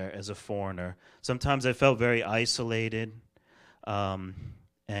lonely there as a foreigner. Sometimes I felt very isolated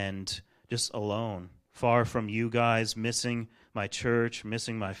and just alone, far from you guys, missing my church,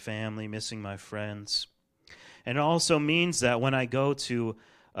 missing my family, missing my friends. And it also means that when I go to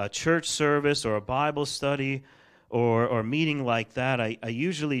a church service or a Bible study or meeting like that, I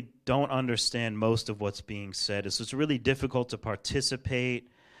usually don't understand most of what's being said. So it's really difficult to participate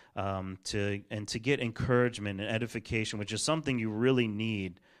to get encouragement and edification, which is something you really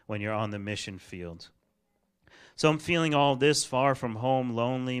need when you're on the mission field. So I'm feeling all this, far from home,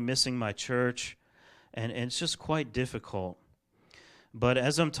 lonely, missing my church, and it's just quite difficult. But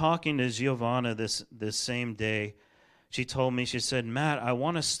as I'm talking to Giovanna this same day, she told me, she said, Matt, I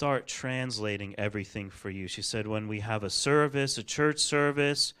want to start translating everything for you. She said, when we have a service, a church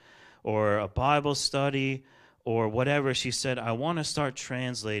service, or a Bible study, or whatever, she said, I want to start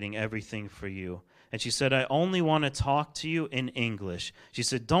translating everything for you. And she said, I only want to talk to you in English. She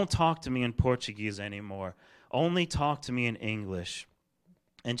said, don't talk to me in Portuguese anymore. Only talk to me in English.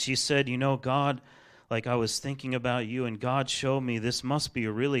 And she said, God, I was thinking about you, and God showed me this must be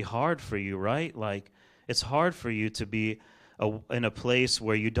really hard for you, right? It's hard for you to be in a place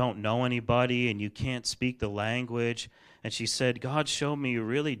where you don't know anybody and you can't speak the language. And she said, God showed me you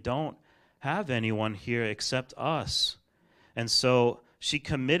really don't have anyone here except us. And so she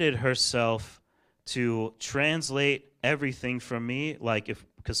committed herself to translate everything for me,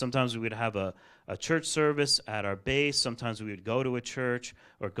 because sometimes we would have a church service at our base. Sometimes we would go to a church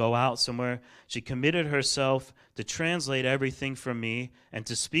or go out somewhere. She committed herself to translate everything for me and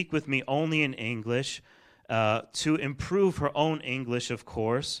to speak with me only in English, to improve her own English, of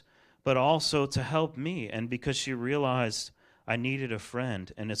course, but also to help me. And because she realized I needed a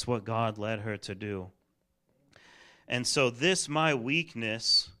friend, and it's what God led her to do. And so my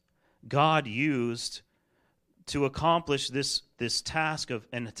weakness God used to accomplish this task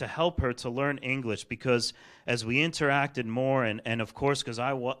and to help her to learn English, because as we interacted more, and of course, because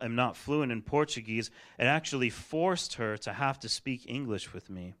I am not fluent in Portuguese, it actually forced her to have to speak English with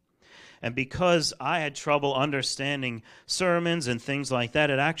me. And because I had trouble understanding sermons and things like that,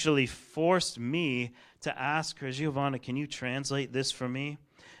 it actually forced me to ask her, Giovanna, can you translate this for me?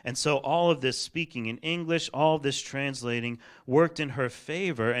 And so all of this speaking in English, all of this translating worked in her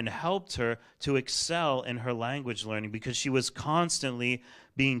favor and helped her to excel in her language learning, because she was constantly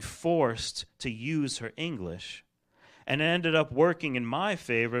being forced to use her English. And it ended up working in my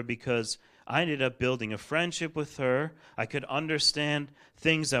favor, because I ended up building a friendship with her. I could understand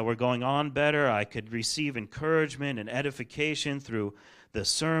things that were going on better. I could receive encouragement and edification through the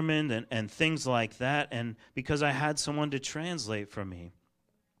sermon and things like that, and because I had someone to translate for me.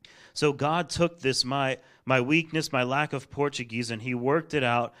 So God took this, my weakness, my lack of Portuguese, and he worked it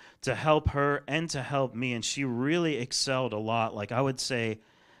out to help her and to help me, and she really excelled a lot. Like, I would say,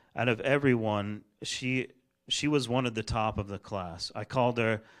 out of everyone, she was one of the top of the class. I called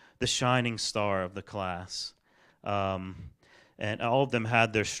her the shining star of the class. And all of them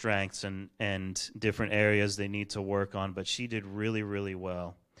had their strengths and different areas they need to work on, but she did really, really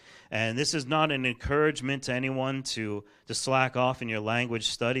well. And this is not an encouragement to anyone to slack off in your language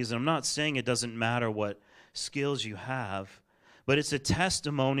studies. And I'm not saying it doesn't matter what skills you have, but it's a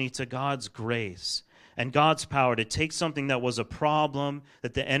testimony to God's grace and God's power to take something that was a problem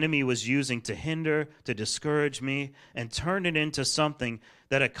that the enemy was using to hinder, to discourage me, and turn it into something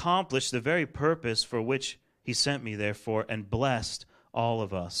that accomplished the very purpose for which he sent me there for, and blessed all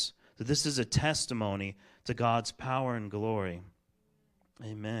of us. So this is a testimony to God's power and glory.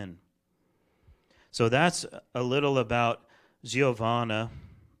 Amen. So that's a little about Giovanna.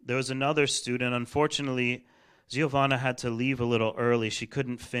 There was another student. Unfortunately, Giovanna had to leave a little early. She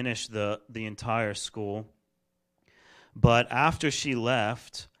couldn't finish the entire school. But after she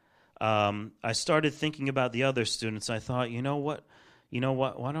left, I started thinking about the other students. I thought, you know what?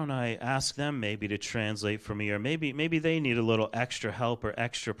 Why don't I ask them maybe to translate for me, or maybe they need a little extra help or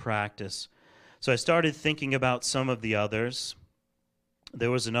extra practice. So I started thinking about some of the others.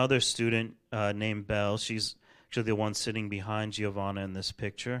 There was another student named Belle. She's actually the one sitting behind Giovanna in this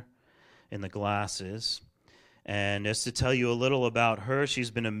picture, in the glasses. And just to tell you a little about her,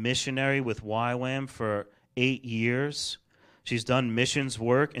 she's been a missionary with YWAM for 8 years. She's done missions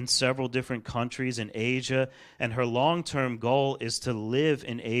work in several different countries in Asia, and her long-term goal is to live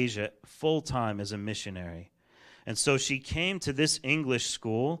in Asia full-time as a missionary. And so she came to this English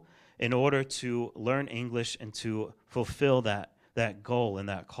school in order to learn English and to fulfill that goal and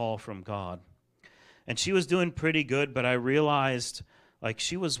that call from God. And she was doing pretty good, but I realized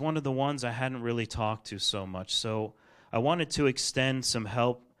she was one of the ones I hadn't really talked to so much. So I wanted to extend some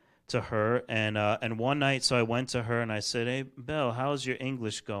help to her, and one night, so I went to her and I said, "Hey, Belle, how's your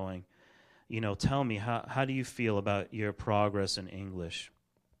English going? Tell me, how do you feel about your progress in English?"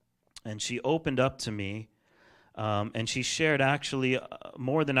 And she opened up to me, and she shared actually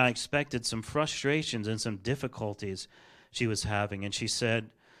more than I expected, some frustrations and some difficulties she was having. And she said,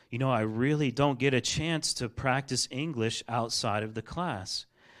 I really don't get a chance to practice English outside of the class.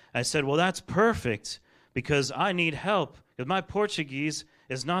 I said, well, that's perfect, because I need help, because my Portuguese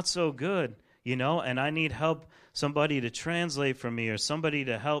is not so good, and I need help, somebody to translate for me or somebody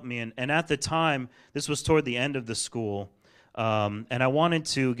to help me. And at the time, this was toward the end of the school, and I wanted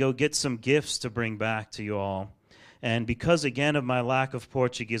to go get some gifts to bring back to you all. And because, again, of my lack of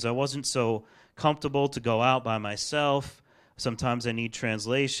Portuguese, I wasn't so comfortable to go out by myself. Sometimes I need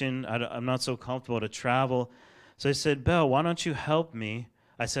translation. I'm not so comfortable to travel. So I said, Belle, why don't you help me?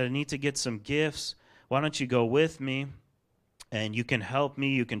 I said, I need to get some gifts. Why don't you go with me? And you can help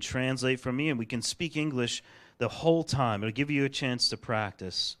me, you can translate for me, and we can speak English the whole time. It'll give you a chance to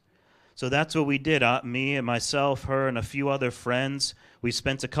practice. So that's what we did. Me and myself, her, and a few other friends. We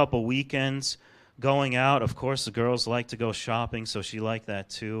spent a couple weekends going out. Of course, the girls like to go shopping, so she liked that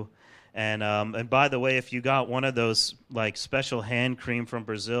too. And by the way, if you got one of those special hand cream from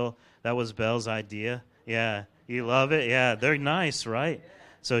Brazil, that was Belle's idea. Yeah, you love it? Yeah, they're nice, right?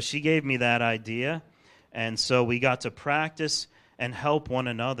 So she gave me that idea. And so we got to practice and help one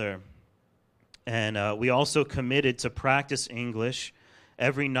another. And we also committed to practice English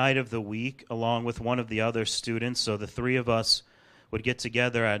every night of the week along with one of the other students. So the three of us would get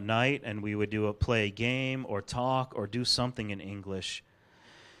together at night and we would play a game or talk or do something in English.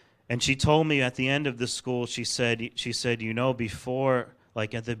 And she told me at the end of the school, she said, before,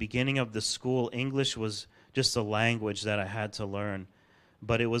 at the beginning of the school, English was just a language that I had to learn.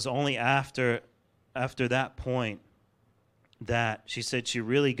 But it was only after that point that she said she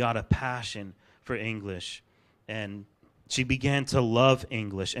really got a passion for English, and she began to love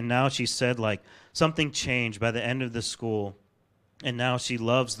English. And now she said, like, something changed by the end of the school, and now she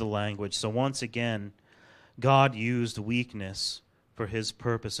loves the language. So once again, God used weakness for his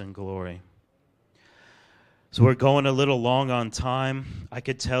purpose and glory. So we're going a little long on time. I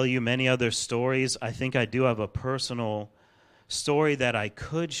could tell you many other stories. I think I do have a personal story that I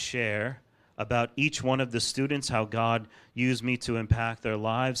could share about each one of the students, how God used me to impact their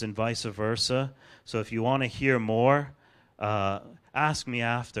lives and vice versa. So if you want to hear more, ask me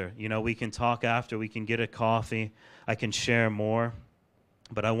after. We can talk after. We can get a coffee. I can share more.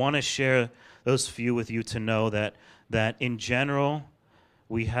 But I want to share those few with you to know that in general,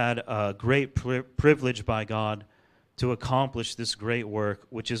 we had a great privilege by God to accomplish this great work,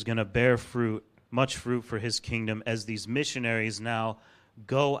 which is going to bear fruit, much fruit for his kingdom, as these missionaries now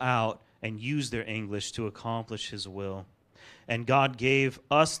go out and use their English to accomplish his will. And God gave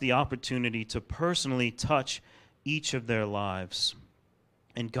us the opportunity to personally touch each of their lives.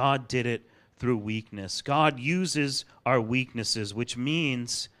 And God did it through weakness. God uses our weaknesses, which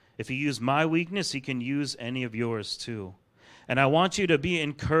means if he used my weakness, he can use any of yours too. And I want you to be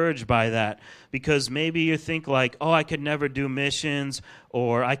encouraged by that, because maybe you think like, oh, I could never do missions,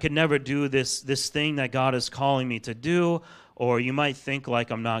 or I could never do this thing that God is calling me to do. Or you might think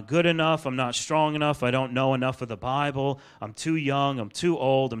like, I'm not good enough, I'm not strong enough, I don't know enough of the Bible, I'm too young, I'm too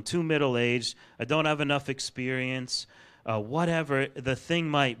old, I'm too middle-aged, I don't have enough experience, whatever the thing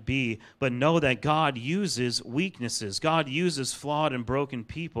might be. But know that God uses weaknesses. God uses flawed and broken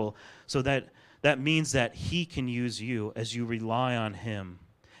people, so that means that he can use you as you rely on him.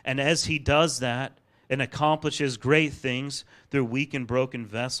 And as he does that and accomplishes great things through weak and broken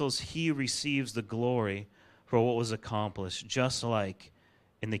vessels, he receives the glory for what was accomplished, just like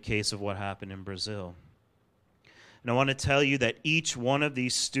in the case of what happened in Brazil. And I want to tell you that each one of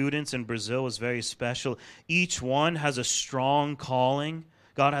these students in Brazil was very special. Each one has a strong calling.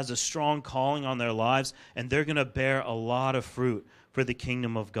 God has a strong calling on their lives, and they're going to bear a lot of fruit for the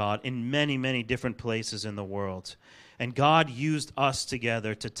kingdom of God in many, many different places in the world. And God used us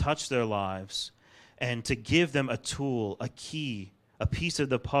together to touch their lives and to give them a tool, a key, a piece of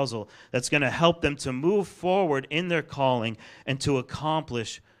the puzzle that's going to help them to move forward in their calling and to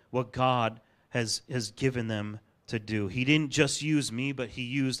accomplish what God has given them to do. He didn't just use me, but he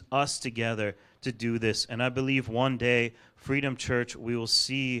used us together to do this. And I believe one day, Freedom Church, we will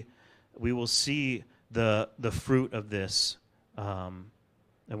see the fruit of this. And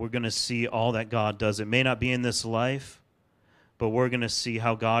we're going to see all that God does. It may not be in this life, but we're going to see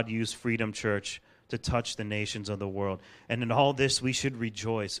how God used Freedom Church to touch the nations of the world. And in all this, we should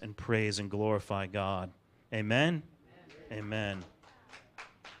rejoice and praise and glorify God. Amen? Amen.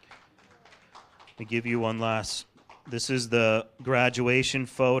 To give you one last, this is the graduation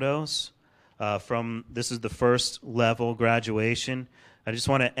photos this is the first level graduation. I just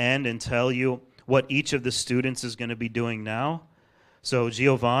want to end and tell you what each of the students is going to be doing now. So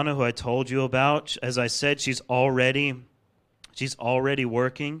Giovanna, who I told you about, as I said, she's already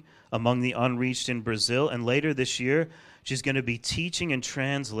working among the unreached in Brazil, and later this year, she's going to be teaching and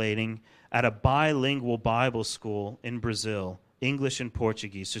translating at a bilingual Bible school in Brazil, English and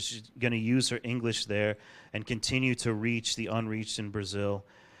Portuguese. So she's going to use her English there and continue to reach the unreached in Brazil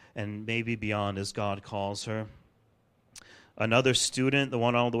and maybe beyond as God calls her. Another student, the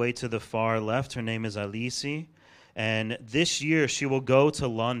one all the way to the far left, her name is Alice, and this year she will go to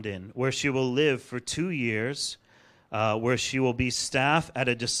London, where she will live for 2 years, where she will be staff at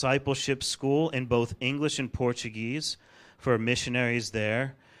a discipleship school in both English and Portuguese for missionaries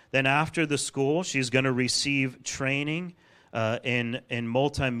there. Then after the school, she's going to receive training in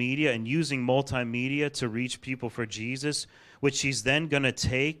multimedia and using multimedia to reach people for Jesus, which she's then going to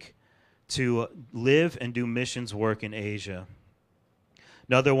take to live and do missions work in Asia.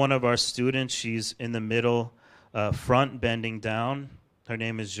 Another one of our students, she's in the middle front bending down. Her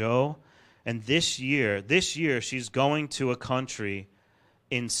name is Jo. And this year, she's going to a country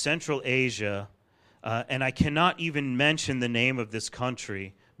in Central Asia, and I cannot even mention the name of this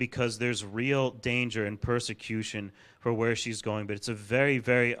country because there's real danger and persecution for where she's going. But it's a very,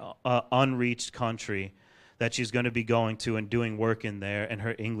 very unreached country that she's going to be going to and doing work in there, and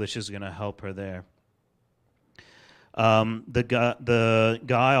her English is going to help her there. The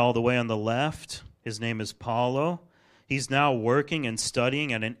guy all the way on the left, his name is Paulo. He's now working and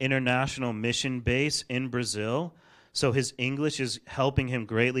studying at an international mission base in Brazil, so his English is helping him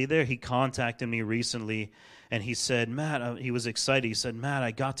greatly there. He contacted me recently, And he said, Matt, he was excited. He said, Matt,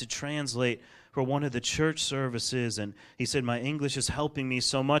 I got to translate for one of the church services. And he said, my English is helping me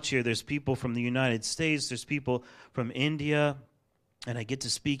so much here. There's people from the United States. There's people from India. And I get to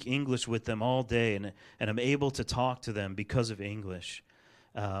speak English with them all day. And I'm able to talk to them because of English.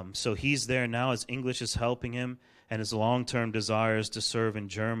 So he's there now. His English is helping him. And his long-term desire is to serve in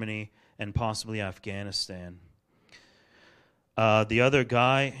Germany and possibly Afghanistan. The other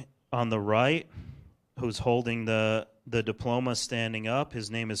guy on the right who's holding the diploma standing up, his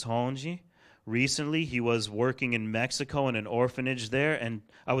name is Honji. Recently, he was working in Mexico in an orphanage there, and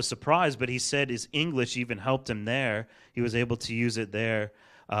I was surprised, but he said his English even helped him there. He was able to use it there.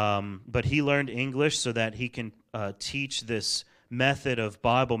 But he learned English so that he can teach this method of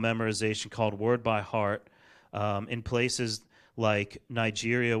Bible memorization called Word by Heart in places like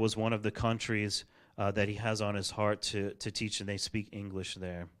Nigeria was one of the countries that he has on his heart to teach, and they speak English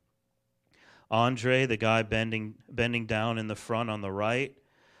there. Andre, the guy bending down in the front on the right,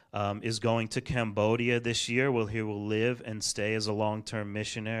 is going to Cambodia this year, where he will live and stay as a long-term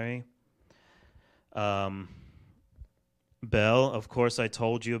missionary. Belle, of course, I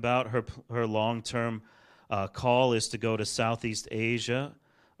told you about her long-term call is to go to Southeast Asia.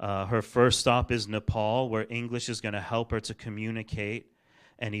 Her first stop is Nepal, where English is going to help her to communicate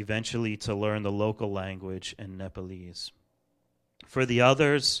and eventually to learn the local language in Nepalese. For the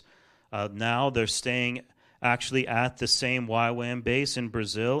others, now they're staying actually at the same YWAM base in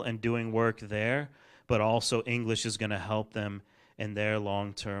Brazil and doing work there, but also English is going to help them in their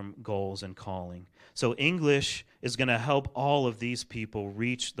long-term goals and calling. So English is going to help all of these people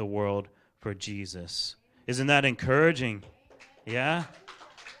reach the world for Jesus. Isn't that encouraging? Yeah?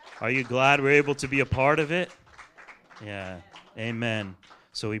 Are you glad we're able to be a part of it? Yeah. Amen.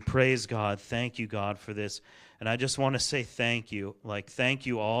 So we praise God. Thank you, God, for this. And I just want to say thank you. Thank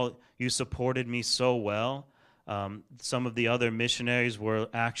you all. You supported me so well. Some of the other missionaries were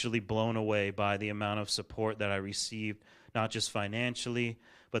actually blown away by the amount of support that I received, not just financially,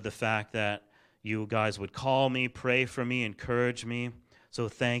 but the fact that you guys would call me, pray for me, encourage me. So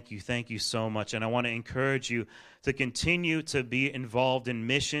thank you so much. And I want to encourage you to continue to be involved in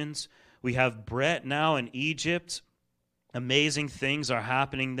missions. We have Brett now in Egypt. Amazing things are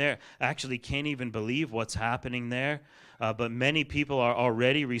happening there. I actually can't even believe what's happening there. But many people are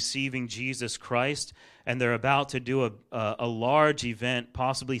already receiving Jesus Christ, and they're about to do a large event.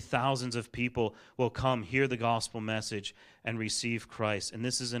 Possibly thousands of people will come, hear the gospel message, and receive Christ. And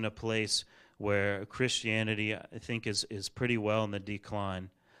this is in a place where Christianity, I think, is pretty well in the decline.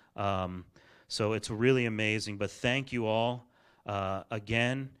 So it's really amazing. But thank you all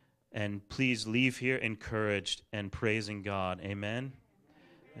again, and please leave here encouraged and praising God. Amen?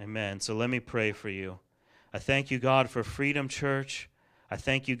 Amen. So let me pray for you. I thank you, God, for Freedom Church. I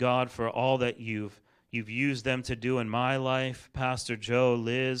thank you, God, for all that you've used them to do in my life. Pastor Joe,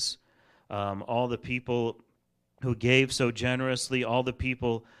 Liz, all the people who gave so generously, all the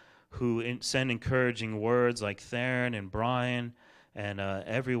people who send encouraging words like Theron and Brian and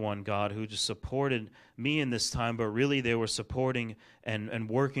everyone, God, who just supported me in this time, but really they were supporting and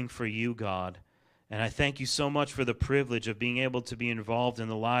working for you, God. And I thank you so much for the privilege of being able to be involved in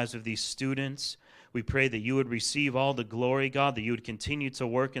the lives of these students. We pray that you would receive all the glory, God, that you would continue to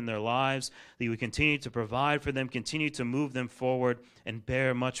work in their lives, that you would continue to provide for them, continue to move them forward, and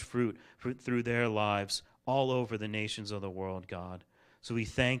bear much fruit through their lives all over the nations of the world, God. So we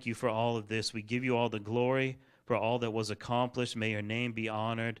thank you for all of this. We give you all the glory for all that was accomplished. May your name be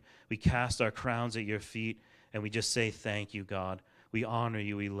honored. We cast our crowns at your feet, and we just say thank you, God. We honor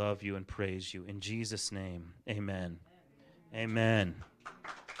you, we love you, and praise you. In Jesus' name, amen. Amen.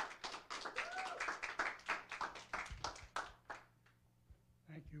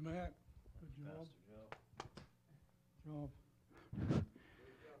 Thank you, Matt. Good job. Good job.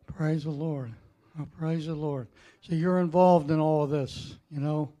 Praise the Lord. Oh, praise the Lord. So you're involved in all of this, you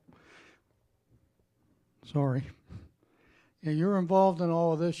know. Sorry. Yeah, you're involved in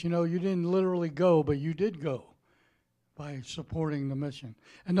all of this. You know, you didn't literally go, but you did go by supporting the mission.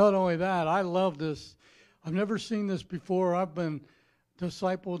 And not only that, I love this. I've never seen this before. I've been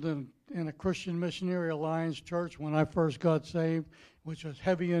discipled in a Christian Missionary Alliance church when I first got saved, which was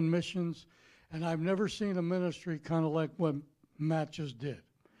heavy in missions. And I've never seen a ministry kind of like what Matt just did.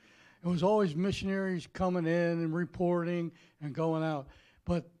 It was always missionaries coming in and reporting and going out.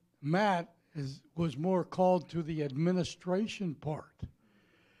 But Matt was more called to the administration part.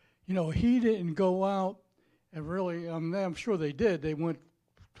 You know, he didn't go out and really, I'm sure they did. They went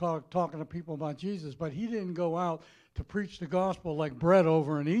talking to people about Jesus, but he didn't go out to preach the gospel like Brett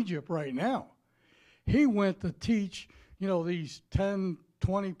over in Egypt right now. He went to teach, you know, these 10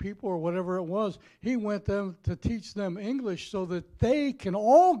 20 people or whatever it was, he went them to teach them English so that they can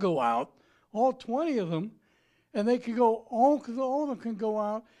all go out, all 20 of them, and they can go, all of them can go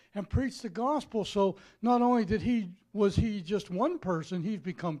out and preach the gospel. So not only was he just one person, he's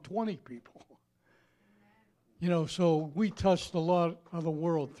become 20 people. You know, so we touched a lot of the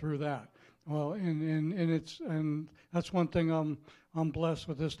world through that. Well, and that's one thing I'm blessed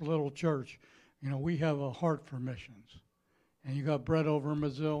with this little church. You know, we have a heart for missions. And you got Brett over in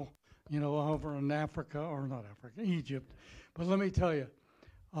Brazil, you know, over in Africa, or not Africa, Egypt. But let me tell you,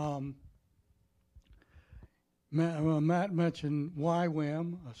 Matt mentioned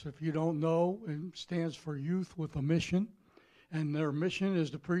YWAM. So if you don't know, it stands for Youth with a Mission. And their mission is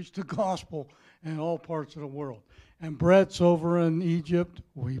to preach the gospel in all parts of the world. And Brett's over in Egypt.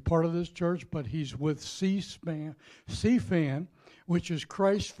 He's part of this church, but he's with CFAN, which is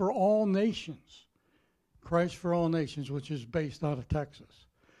Christ for All Nations. Christ for All Nations, which is based out of Texas.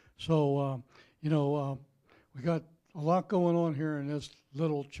 So, we got a lot going on here in this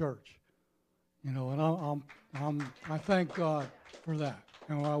little church. You know, and I thank God for that.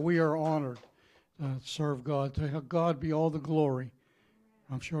 And we are honored to serve God. To God be all the glory.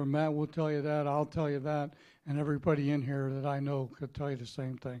 I'm sure Matt will tell you that. I'll tell you that. And everybody in here that I know could tell you the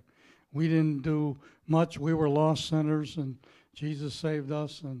same thing. We didn't do much. We were lost sinners, and Jesus saved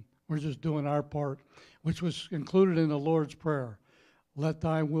us, and we're just doing our part, which was included in the Lord's Prayer. Let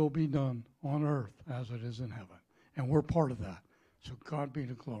thy will be done on earth as it is in heaven. And we're part of that. So God be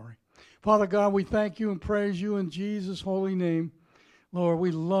the glory. Father God, we thank you and praise you in Jesus' holy name. Lord,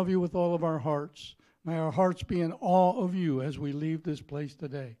 we love you with all of our hearts. May our hearts be in awe of you as we leave this place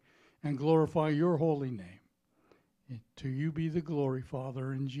today and glorify your holy name. To you be the glory,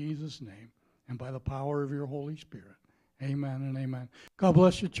 Father, in Jesus' name and by the power of your Holy Spirit. Amen and amen. God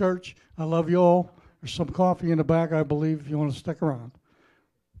bless you, church. I love you all. There's some coffee in the back, I believe, if you want to stick around.